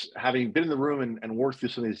 trust us, having been in the room and worked through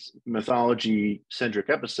some of these mythology centric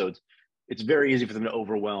episodes, it's very easy for them to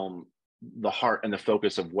overwhelm the heart and the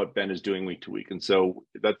focus of what Ben is doing week to week. And so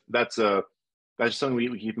that's something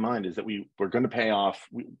we keep in mind, is that we're going to pay off.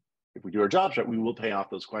 If we do our jobs right, we will pay off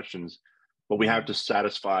those questions, but we have to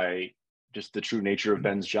satisfy just the true nature of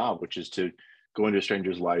Ben's job, which is to go into a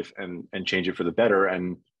stranger's life and change it for the better,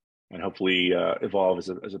 and hopefully evolve as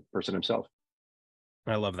a person himself.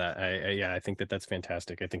 I love that. I think that's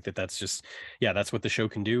fantastic. I think that's just, that's what the show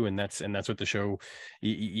can do. And that's what the show,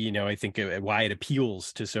 I think why it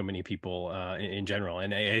appeals to so many people in general.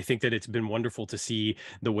 And I think that it's been wonderful to see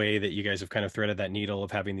the way that you guys have kind of threaded that needle of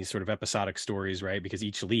having these sort of episodic stories, right? Because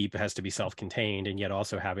each leap has to be self-contained, and yet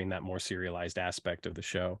also having that more serialized aspect of the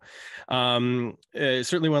show.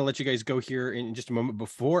 Certainly want to let you guys go here in just a moment.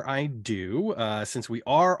 Before I do, since we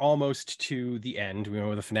are almost to the end, we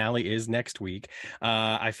know the finale is next week.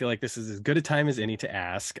 I feel like this is as good a time as any to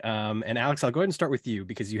ask. And Alex, I'll go ahead and start with you,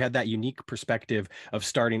 because you had that unique perspective of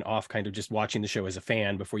starting off kind of just watching the show as a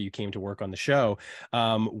fan before you came to work on the show.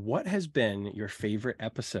 What has been your favorite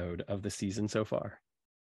episode of the season so far?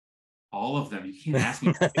 All of them. You can't ask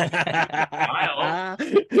me. He's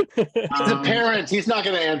a parent. He's not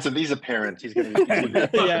going to answer. He's a parent. He's going to be.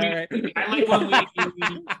 Right. I like when we,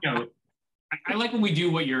 I like when we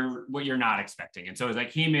do what you're not expecting. And so as I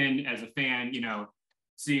came in as a fan,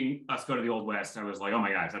 seeing us go to the Old West, I was like, oh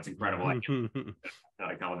my gosh, that's incredible. Like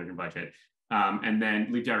television budget. And then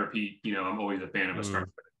Leap Down Repeat, I'm always a fan of a Star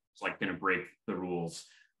Trek. It's like going to break the rules.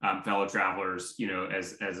 Fellow Travelers,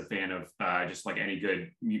 as a fan of just like any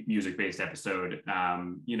good music-based episode,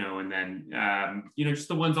 and then just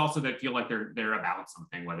the ones also that feel like they're about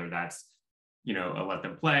something, whether that's a Let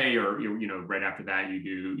Them Play, or right after that you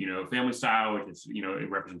do Family Style, which is a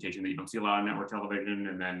representation that you don't see a lot on network television,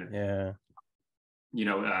 and then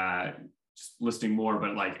just listing more.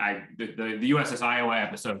 But like the USS Iowa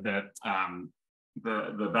episode, the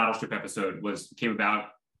battleship episode came about.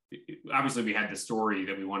 Obviously, we had the story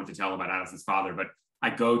that we wanted to tell about Addison's father, but I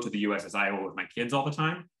go to the USS Iowa with my kids all the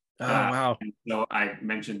time. Oh, wow. And so I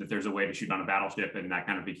mentioned that there's a way to shoot on a battleship, and that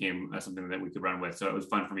kind of became something that we could run with. So it was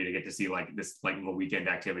fun for me to get to see like this like little weekend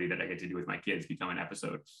activity that I get to do with my kids become an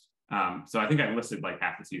episode. So I think I listed like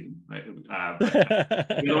half the season. But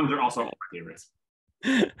the ones are also all my favorites.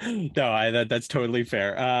 No, that's totally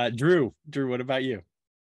fair. Drew, what about you?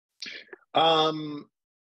 Um,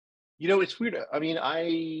 it's weird. I mean,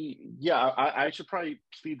 I should probably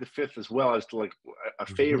plead the fifth as well as to like a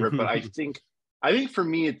favorite, but I think for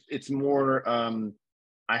me it's more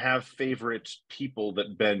I have favorite people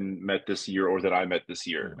that Ben met this year or that I met this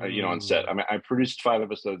year, on set. I mean, I produced 5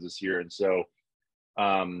 episodes this year, and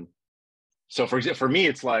um, so for example, for me,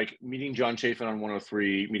 it's like meeting John Chafin on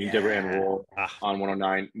 103, meeting Deborah Ann Wool on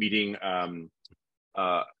 109, meeting an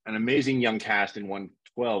amazing young cast in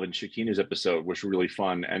 112 in Shakina's episode, which was really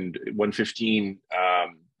fun, and 115,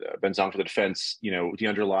 Ben Song for the Defense,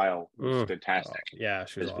 Deandra Lyle was fantastic. Oh, yeah,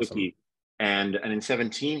 she was as awesome. Vicky. And in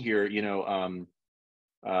 17 here,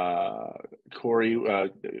 Corey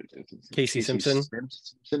Casey Simpson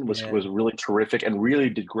was really terrific and really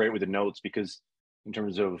did great with the notes, because in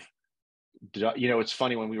terms of it's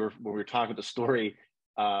funny when we were talking about the story,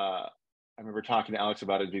 I remember talking to Alex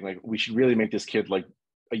about it, being like, we should really make this kid like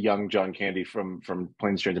a young John Candy from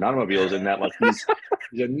Planes, Trains, and Automobiles, and that like he's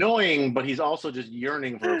annoying, but he's also just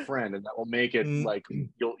yearning for a friend, and that will make it like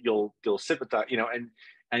you'll sit with that,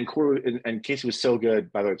 and Corey and Casey was so good.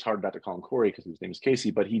 By the way, it's hard not to call him Corey because his name is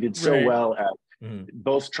Casey, but he did so well at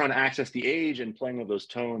both trying to access the age and playing with those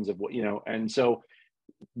tones of what, and so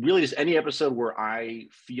really just any episode where I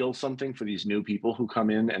feel something for these new people who come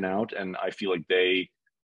in and out, and I feel like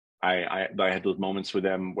I had those moments with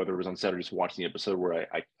them, whether it was on set or just watching the episode, where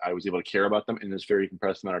I was able to care about them in this very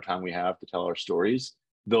compressed amount of time we have to tell our stories.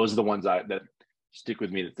 Those are the ones that stick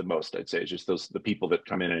with me the most. I'd say it's just the people that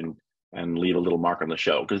come in and leave a little mark on the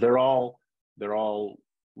show, because they're all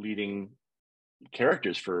leading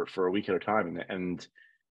characters for a week at a time, and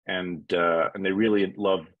they really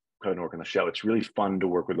love coming to work on the show. It's really fun to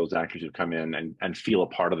work with those actors who come in and feel a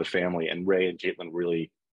part of the family, and Ray and Caitlin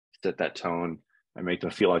really set that tone and make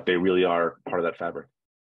them feel like they really are part of that fabric.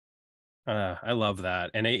 I love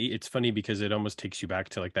that. And it's funny because it almost takes you back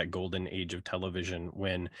to like that golden age of television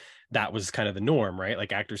when that was kind of the norm, right?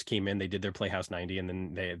 Like actors came in, they did their Playhouse 90 and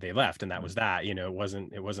then they left, and that was that. It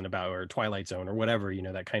wasn't about, or Twilight Zone or whatever,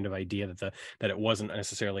 that kind of idea that it wasn't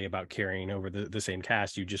necessarily about carrying over the same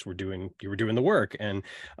cast. You were doing the work. And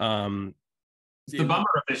it's the bummer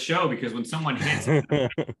of this show, because when someone hits, you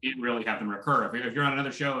can't really have them recur. If you're on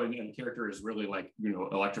another show and the character is really like,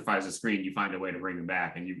 electrifies the screen, you find a way to bring them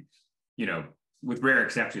back. And with rare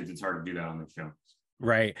exceptions, it's hard to do that on the show.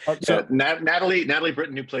 Right. So Natalie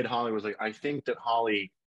Britton, who played Holly, was like, I think that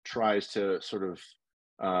Holly tries to sort of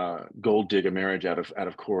gold dig a marriage out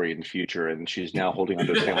of Corey in the future, and she's now holding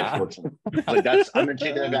onto his family fortune. Like I'm going to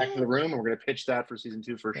take that back to the room, and we're going to pitch that for season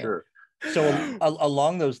 2 for sure. So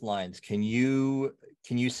along those lines, can you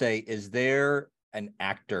say, is there an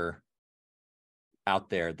actor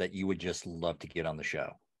out there that you would just love to get on the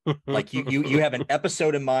show? Like you have an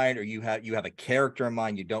episode in mind, or you have a character in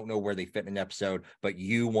mind, you don't know where they fit in an episode, but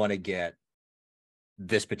you want to get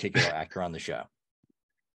this particular actor on the show?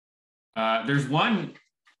 There's one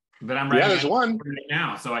that I'm writing. Yeah, there's one right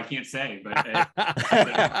now, so I can't say, but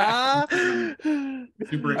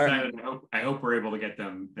super excited. Right. I hope we're able to get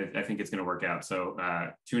them. I think it's going to work out. So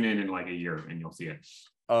tune in like a year and you'll see it.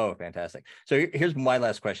 Oh, fantastic. So here's my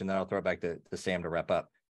last question, then I'll throw it back to Sam to wrap up.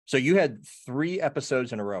 So you had 3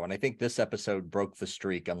 episodes in a row, and I think this episode broke the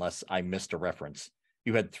streak unless I missed a reference.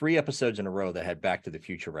 You had 3 episodes in a row that had Back to the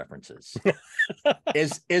Future references.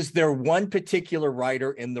 Is there one particular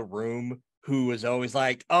writer in the room who is always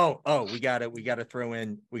like, oh, we gotta throw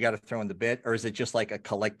in the bit, or is it just like a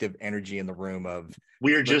collective energy in the room of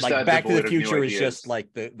we're just like Back to the Future is just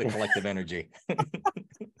like the collective energy?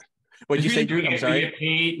 What did you say, Drew? I'm sorry.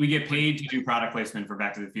 We get paid to do product placement for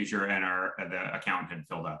Back to the Future, and the account had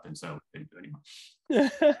filled up, and so didn't do anymore.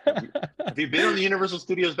 Have you been on the Universal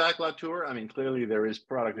Studios Backlot Tour? I mean, clearly there is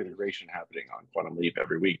product integration happening on Quantum Leap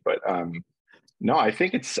every week, but no, I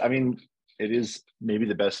think it is maybe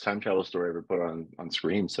the best time travel story ever put on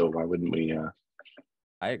screen. So why wouldn't we?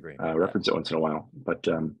 I agree. Reference it once in a while, but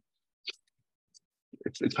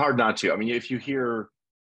it's hard not to. I mean, if you hear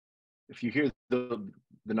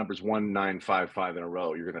the numbers 1955 in a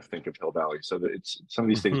row, you're going to think of Hill Valley. So that some of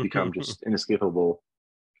these things become just inescapable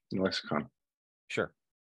in the lexicon. Sure.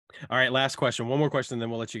 All right, last question. One more question,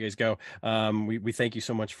 then we'll let you guys go. We thank you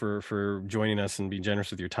so much for joining us and being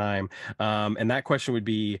generous with your time. And that question would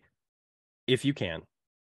be, if you can,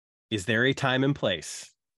 is there a time and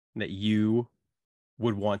place that you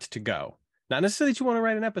would want to go? Not necessarily that you want to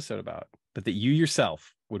write an episode about, but that you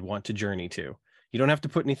yourself would want to journey to. You don't have to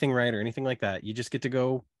put anything right or anything like that. You just get to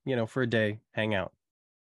go, for a day, hang out.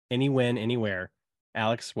 Any when, anywhere.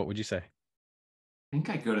 Alex, what would you say? I think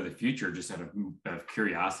I'd go to the future just out of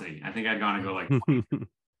curiosity. I think I'd want to go like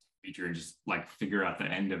future and just like figure out the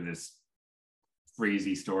end of this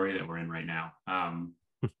crazy story that we're in right now. I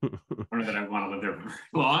don't know that I want to live there for very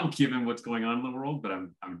long, given what's going on in the world, but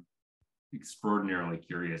I'm extraordinarily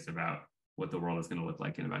curious about what the world is going to look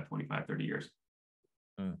like in about 25, 30 years.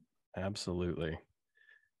 Absolutely.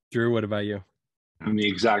 Drew, what about you? I'm the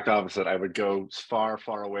exact opposite. I would go far,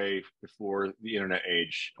 far away before the internet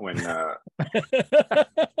age, when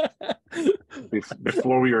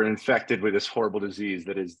before we were infected with this horrible disease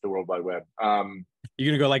that is the World Wide Web.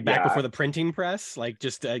 You're gonna go like back Yeah. before the printing press, like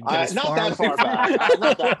just get as not far that away far from- back.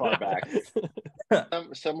 Not that far back.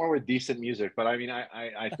 Somewhere with decent music, but I mean,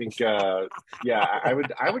 I think, yeah, I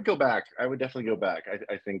would go back. I would definitely go back.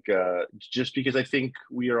 I think just because I think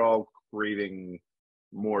we are all craving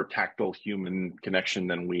more tactile human connection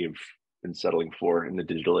than we've been settling for in the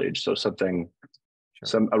digital age. So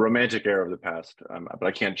a romantic era of the past, but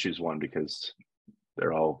I can't choose one because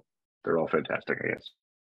they're all fantastic, I guess.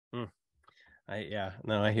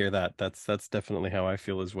 I hear that. That's definitely how I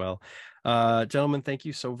feel as well. Gentlemen, thank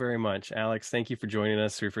you so very much. Alex, thank you for joining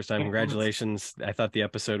us for your first time. Congratulations. I thought the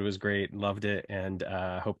episode was great, loved it, and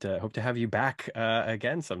hope to have you back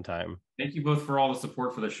again sometime. Thank you both for all the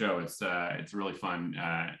support for the show. It's really fun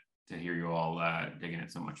to hear you all digging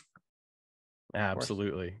it so much.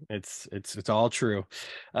 Absolutely. It's all true.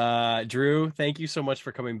 Drew, thank you so much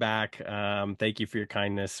for coming back. Thank you for your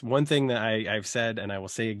kindness. One thing that I've said, and I will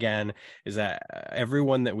say again, is that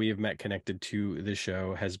everyone that we have met connected to the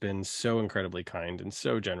show has been so incredibly kind and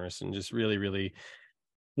so generous and just really, really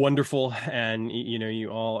wonderful. And you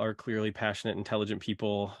all are clearly passionate, intelligent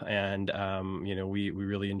people, and we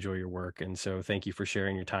really enjoy your work. And so thank you for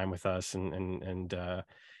sharing your time with us and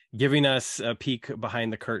giving us a peek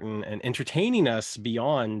behind the curtain and entertaining us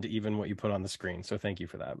beyond even what you put on the screen. So thank you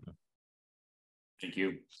for that. Thank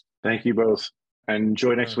you. Thank you both, and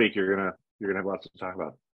enjoy next week. You're gonna have lots to talk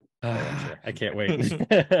about. I can't wait.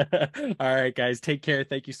 All right, guys, take care.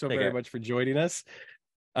 Thank you so very much for joining us.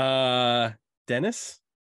 Dennis,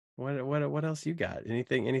 what else you got?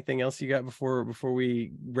 Anything else you got before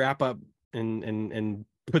we wrap up and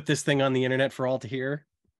put this thing on the internet for all to hear?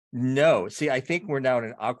 No, see, I think we're now in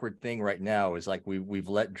an awkward thing right now. Is like we've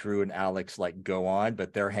let Drew and Alex like go on,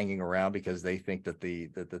 but they're hanging around because they think that the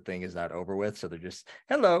thing is not over with. So they're just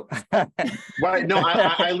hello. Right? No,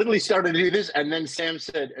 I literally started to do this, and then Sam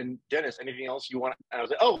said, "And Dennis, anything else you want?" And I was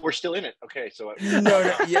like, "Oh, we're still in it." Okay, so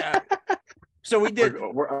no, yeah. So we did.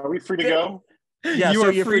 Are we free to go? Yeah, you so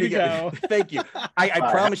are you're free to go. Thank you.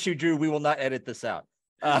 I promise you, Drew, we will not edit this out.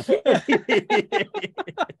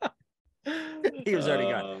 He was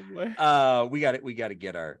already gone. We got to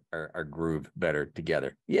get our groove better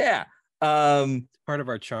together. Yeah. Part of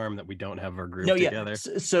our charm that we don't have our groove together.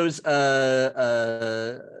 So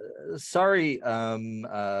sorry,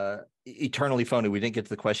 eternally phony. We didn't get to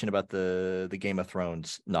the question about the Game of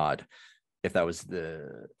Thrones nod, if that was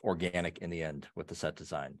the organic in the end with the set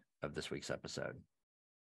design of this week's episode.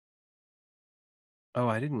 Oh,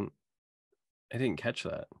 I didn't catch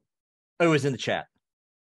that. Oh, it was in the chat.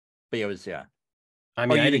 But it was, yeah. I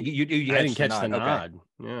mean, I I didn't catch the nod.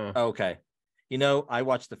 Okay. Yeah. Okay. I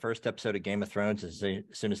watched the first episode of Game of Thrones as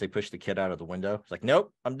soon as they pushed the kid out of the window. It's like,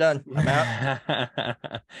 nope, I'm done. I'm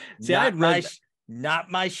out. See, not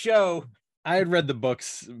my show. I had read the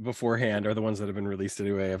books beforehand, or the ones that have been released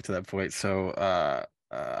anyway up to that point. So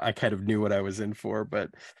I kind of knew what I was in for.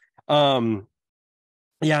 But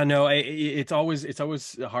yeah, no, it's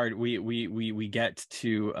always hard. We get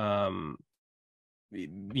to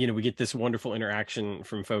we get this wonderful interaction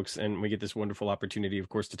from folks, and we get this wonderful opportunity, of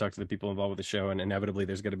course, to talk to the people involved with the show, and inevitably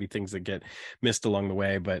there's going to be things that get missed along the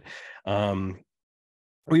way, but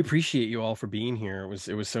we appreciate you all for being here.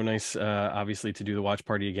 It was so nice, obviously, to do the watch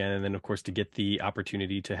party again, and then of course to get the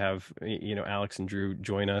opportunity to have Alex and Drew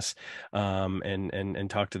join us, and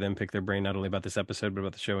talk to them, pick their brain not only about this episode but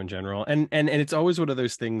about the show in general, and it's always one of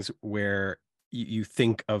those things where you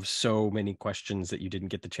think of so many questions that you didn't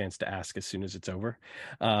get the chance to ask as soon as it's over.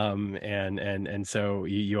 And so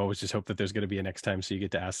you always just hope that there's going to be a next time so you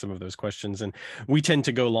get to ask some of those questions. And we tend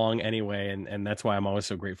to go long anyway. And that's why I'm always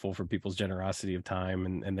so grateful for people's generosity of time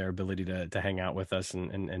and their ability to hang out with us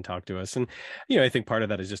and talk to us. And, I think part of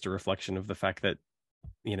that is just a reflection of the fact that,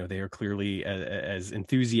 they are clearly as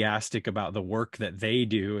enthusiastic about the work that they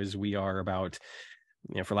do as we are about,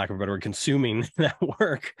 for lack of a better word, consuming that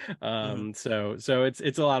work. So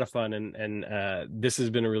it's a lot of fun, and this has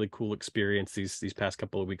been a really cool experience these past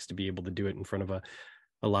couple of weeks to be able to do it in front of a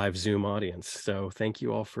live Zoom audience. So thank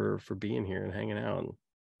you all for being here and hanging out.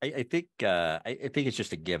 I think it's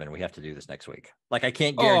just a given. We have to do this next week. Like I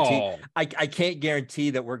can't guarantee I can't guarantee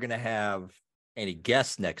that we're gonna have any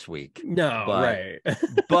guests next week. No, right.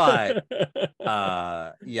 But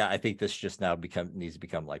yeah, I think this just now needs to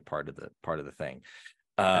become like part of the thing.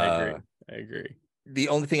 I agree. The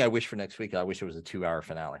only thing I wish for next week, I wish it was a 2-hour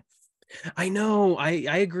finale. I know. I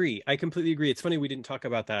agree. I completely agree. It's funny we didn't talk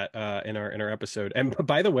about that in our episode. And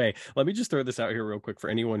by the way, let me just throw this out here real quick for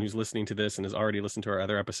anyone who's listening to this and has already listened to our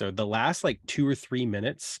other episode. The last like 2 or 3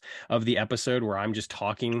 minutes of the episode where I'm just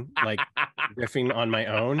talking, like riffing on my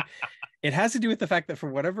own, it has to do with the fact that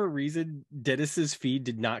for whatever reason, Dennis's feed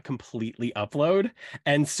did not completely upload.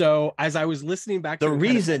 And so as I was listening back to the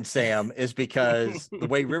reason, Sam, is because the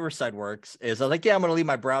way Riverside works is I was like, yeah, I'm going to leave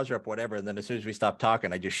my browser up, whatever. And then as soon as we stopped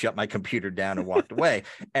talking, I just shut my computer down and walked away.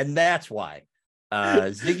 And that's why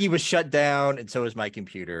Ziggy was shut down. And so was my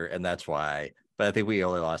computer. And that's why. But I think we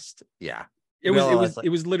only lost. Yeah. It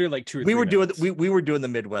was literally like 2 or 3 minutes. We were doing the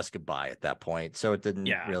Midwest goodbye at that point. So it didn't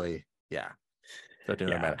really. Yeah. So it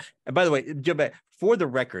didn't matter. And by the way, jump back for the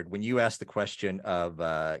record, when you asked the question of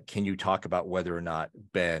can you talk about whether or not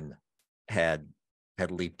Ben had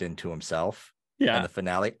leaped into himself in the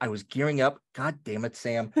finale, I was gearing up. God damn it,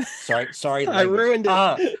 Sam. Sorry. I ruined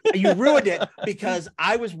it. You ruined it because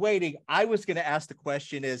I was waiting. I was going to ask the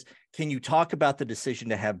question is, can you talk about the decision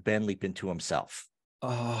to have Ben leap into himself?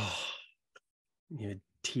 Oh, you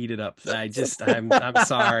teed it up. I'm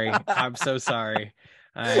sorry. I'm so sorry.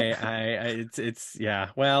 It's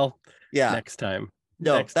well, next time.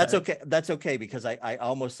 No, that's okay. That's okay because I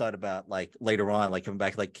almost thought about like later on, like coming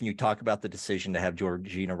back, like, can you talk about the decision to have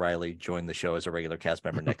Georgina Riley join the show as a regular cast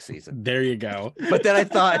member next season? There you go. But then I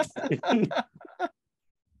thought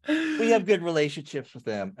we have good relationships with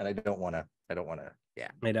them, and I don't want to. Yeah,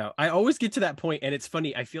 I know. I always get to that point, and it's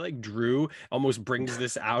funny. I feel like Drew almost brings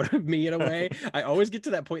this out of me in a way. I always get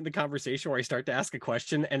to that point in the conversation where I start to ask a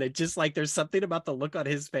question, and it just like there's something about the look on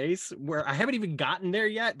his face where I haven't even gotten there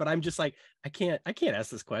yet, but I'm just like, I can't ask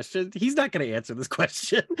this question. He's not going to answer this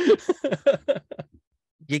question.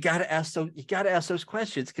 You got to ask those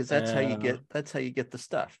questions because that's how you get the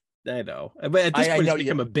stuff. I know, but at this point, it's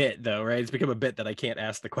become a bit, though, right? It's become a bit that I can't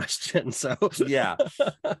ask the question. So yeah,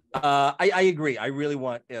 I agree. I really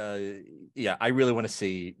want, I really want to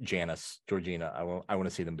see Georgina. I want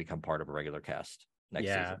to see them become part of a regular cast next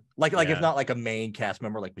season. Like if not like a main cast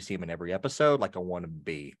member, like we see them in every episode. Like I want to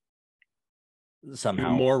be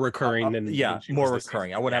somehow more recurring than more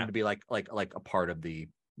recurring. I want them to be like a part of the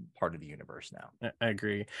universe now. I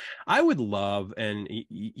agree. I would love, and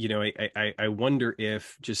I wonder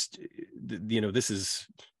if just this is,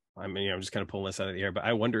 I mean, I'm just kind of pulling this out of the air, but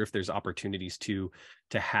I wonder if there's opportunities to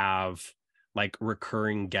have like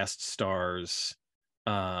recurring guest stars,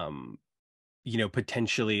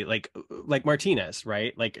 potentially like Martinez,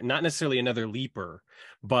 right? Like not necessarily another leaper,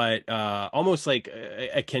 but almost like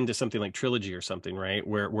akin to something like Trilogy or something, right?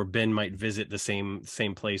 Where Ben might visit the same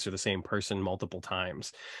place or the same person multiple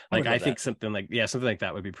times. Like I think something like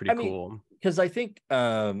that would be pretty cool. Because I think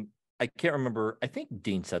I can't remember. I think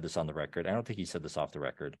Dean said this on the record. I don't think he said this off the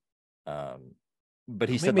record. But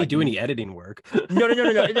he said, like, do any editing work? No.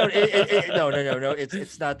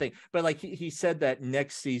 It's not thing. But like he said that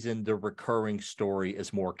next season the recurring story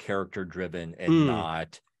is more character driven and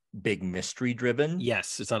not big mystery driven.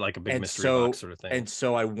 Yes, it's not like a big mystery box sort of thing. And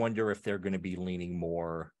so I wonder if they're going to be leaning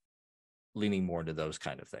more into those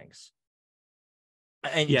kind of things.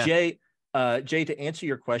 And Jay, to answer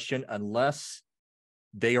your question, unless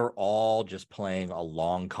they are all just playing a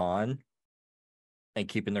long con and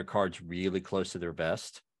keeping their cards really close to their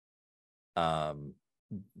vest, Scott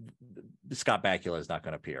Bakula is not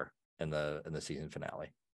going to appear in the season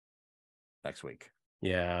finale next week.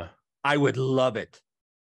 Yeah, I would love it.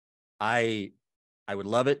 I would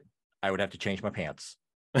love it. I would have to change my pants,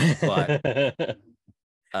 but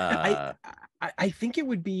I think it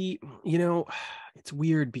would be, it's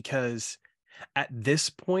weird because at this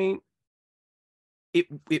point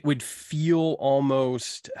it would feel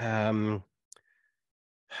almost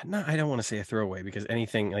I don't want to say a throwaway, because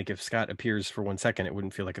anything like if Scott appears for 1 second, it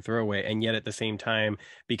wouldn't feel like a throwaway. And yet at the same time,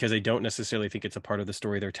 because I don't necessarily think it's a part of the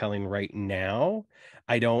story they're telling right now,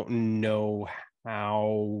 I don't know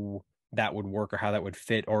how that would work or how that would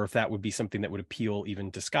fit, or if that would be something that would appeal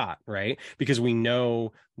even to Scott, right? Because we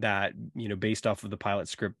know that, based off of the pilot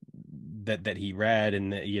script that he read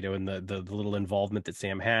and the little involvement that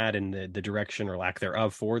Sam had and the direction or lack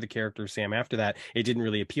thereof for the character of Sam after that, it didn't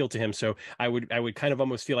really appeal to him. So I would kind of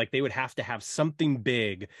almost feel like they would have to have something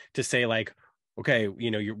big to say like, okay,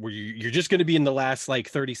 you're just going to be in the last like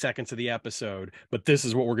 30 seconds of the episode, but this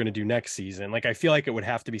is what we're going to do next season. Like, I feel like it would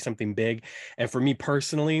have to be something big. And for me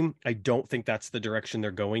personally, I don't think that's the direction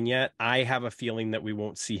they're going yet. I have a feeling that we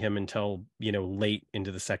won't see him until, late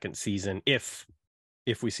into the second season, if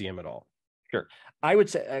we see him at all. Sure. I would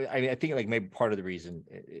say, I think like maybe part of the reason,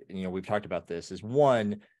 we've talked about this is,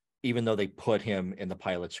 one, even though they put him in the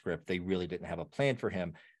pilot script, they really didn't have a plan for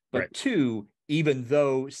him. But Right. two, even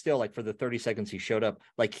though still like for the 30 seconds he showed up,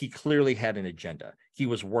 like he clearly had an agenda. He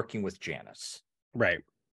was working with Janice. Right.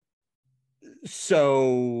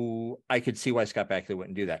 So I could see why Scott Bakula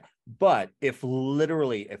wouldn't do that. But if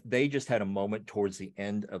they just had a moment towards the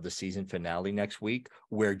end of the season finale next week,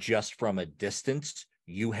 where just from a distance,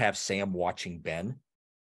 you have Sam watching Ben,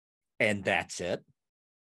 and that's it.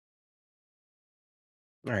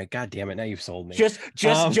 All right, God damn it! Now you've sold me. Just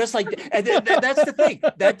like, and that's the thing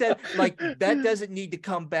that doesn't need to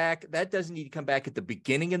come back. That doesn't need to come back at the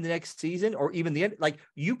beginning of the next season, or even the end. Like,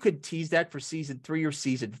 you could tease that for season 3 or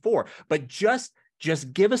season 4, but just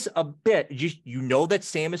give us a bit. That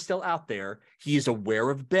Sam is still out there. He is aware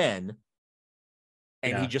of Ben,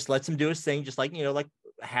 and he just lets him do his thing. Just like, like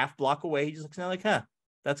a half block away, he just looks down like, huh,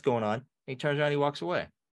 that's going on. And he turns around, and he walks away.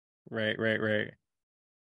 Right.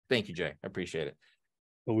 Thank you, Jay. I appreciate it.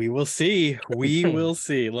 We will see. We will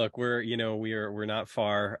see. Look, we're not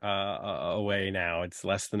far away now. It's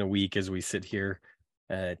less than a week as we sit here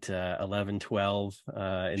at 11:12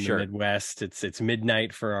 in the Midwest. It's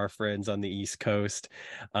midnight for our friends on the East Coast.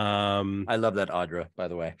 I love that Audra, by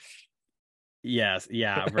the way. Yes,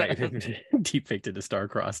 yeah, right. Deep faked into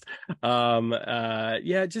star-crossed.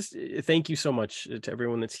 Just thank you so much to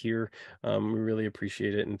everyone that's here. We really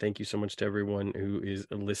appreciate it, and thank you so much to everyone who is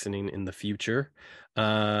listening in the future.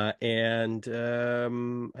 I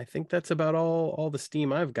think that's about all the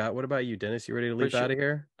steam I've got. What about you, Dennis? You ready to leap out of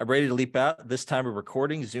here? I'm ready to leap out. This time of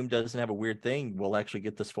recording, Zoom doesn't have a weird thing. We'll actually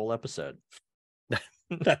get this full episode.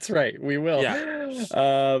 That's right. We will.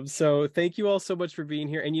 Yeah. So thank you all so much for being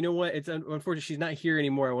here. And you know what? It's unfortunate she's not here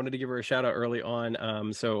anymore. I wanted to give her a shout out early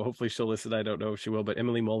on. So hopefully she'll listen. I don't know if she will, but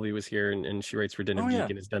Emily Mulvey was here, and she writes for Denim Geek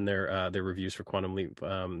and has done their reviews for Quantum Leap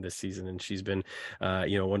this season. And she's been a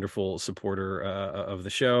wonderful supporter of the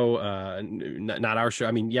show. Not our show.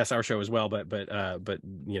 I mean, yes, our show as well, but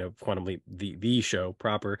Quantum Leap, the show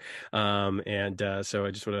proper. So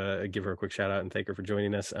I just want to give her a quick shout out and thank her for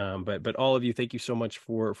joining us. But all of you, thank you so much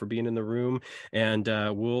for being in the room, and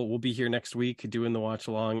we'll be here next week doing the watch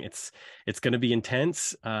along. It's going to be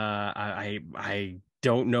intense. I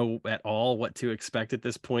don't know at all what to expect at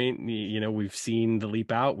this point. We've seen the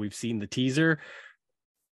leap out, we've seen the teaser.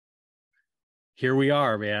 Here we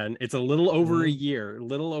are, man. It's a little over a year.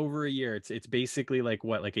 It's basically like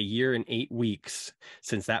a year and 8 weeks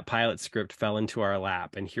since that pilot script fell into our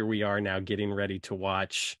lap, and here we are now getting ready to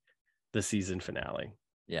watch the season finale.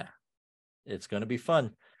 Yeah. It's going to be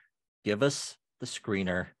fun. Give us the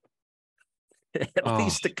screener at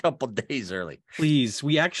least a couple days early. Please.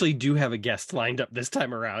 We actually do have a guest lined up this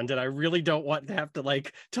time around, and I really don't want to have to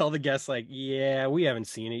tell the guest yeah, we haven't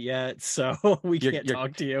seen it yet, so we can't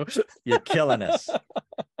talk to you. You're killing us.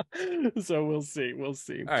 So we'll see.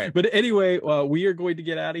 All right. But But anyway, we are going to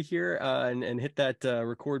get out of here and hit that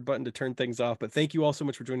record button to turn things off. But thank you all so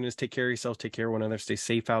much for joining us. Take care of yourselves. Take care of one another. Stay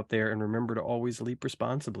safe out there. And remember to always leap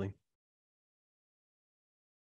responsibly.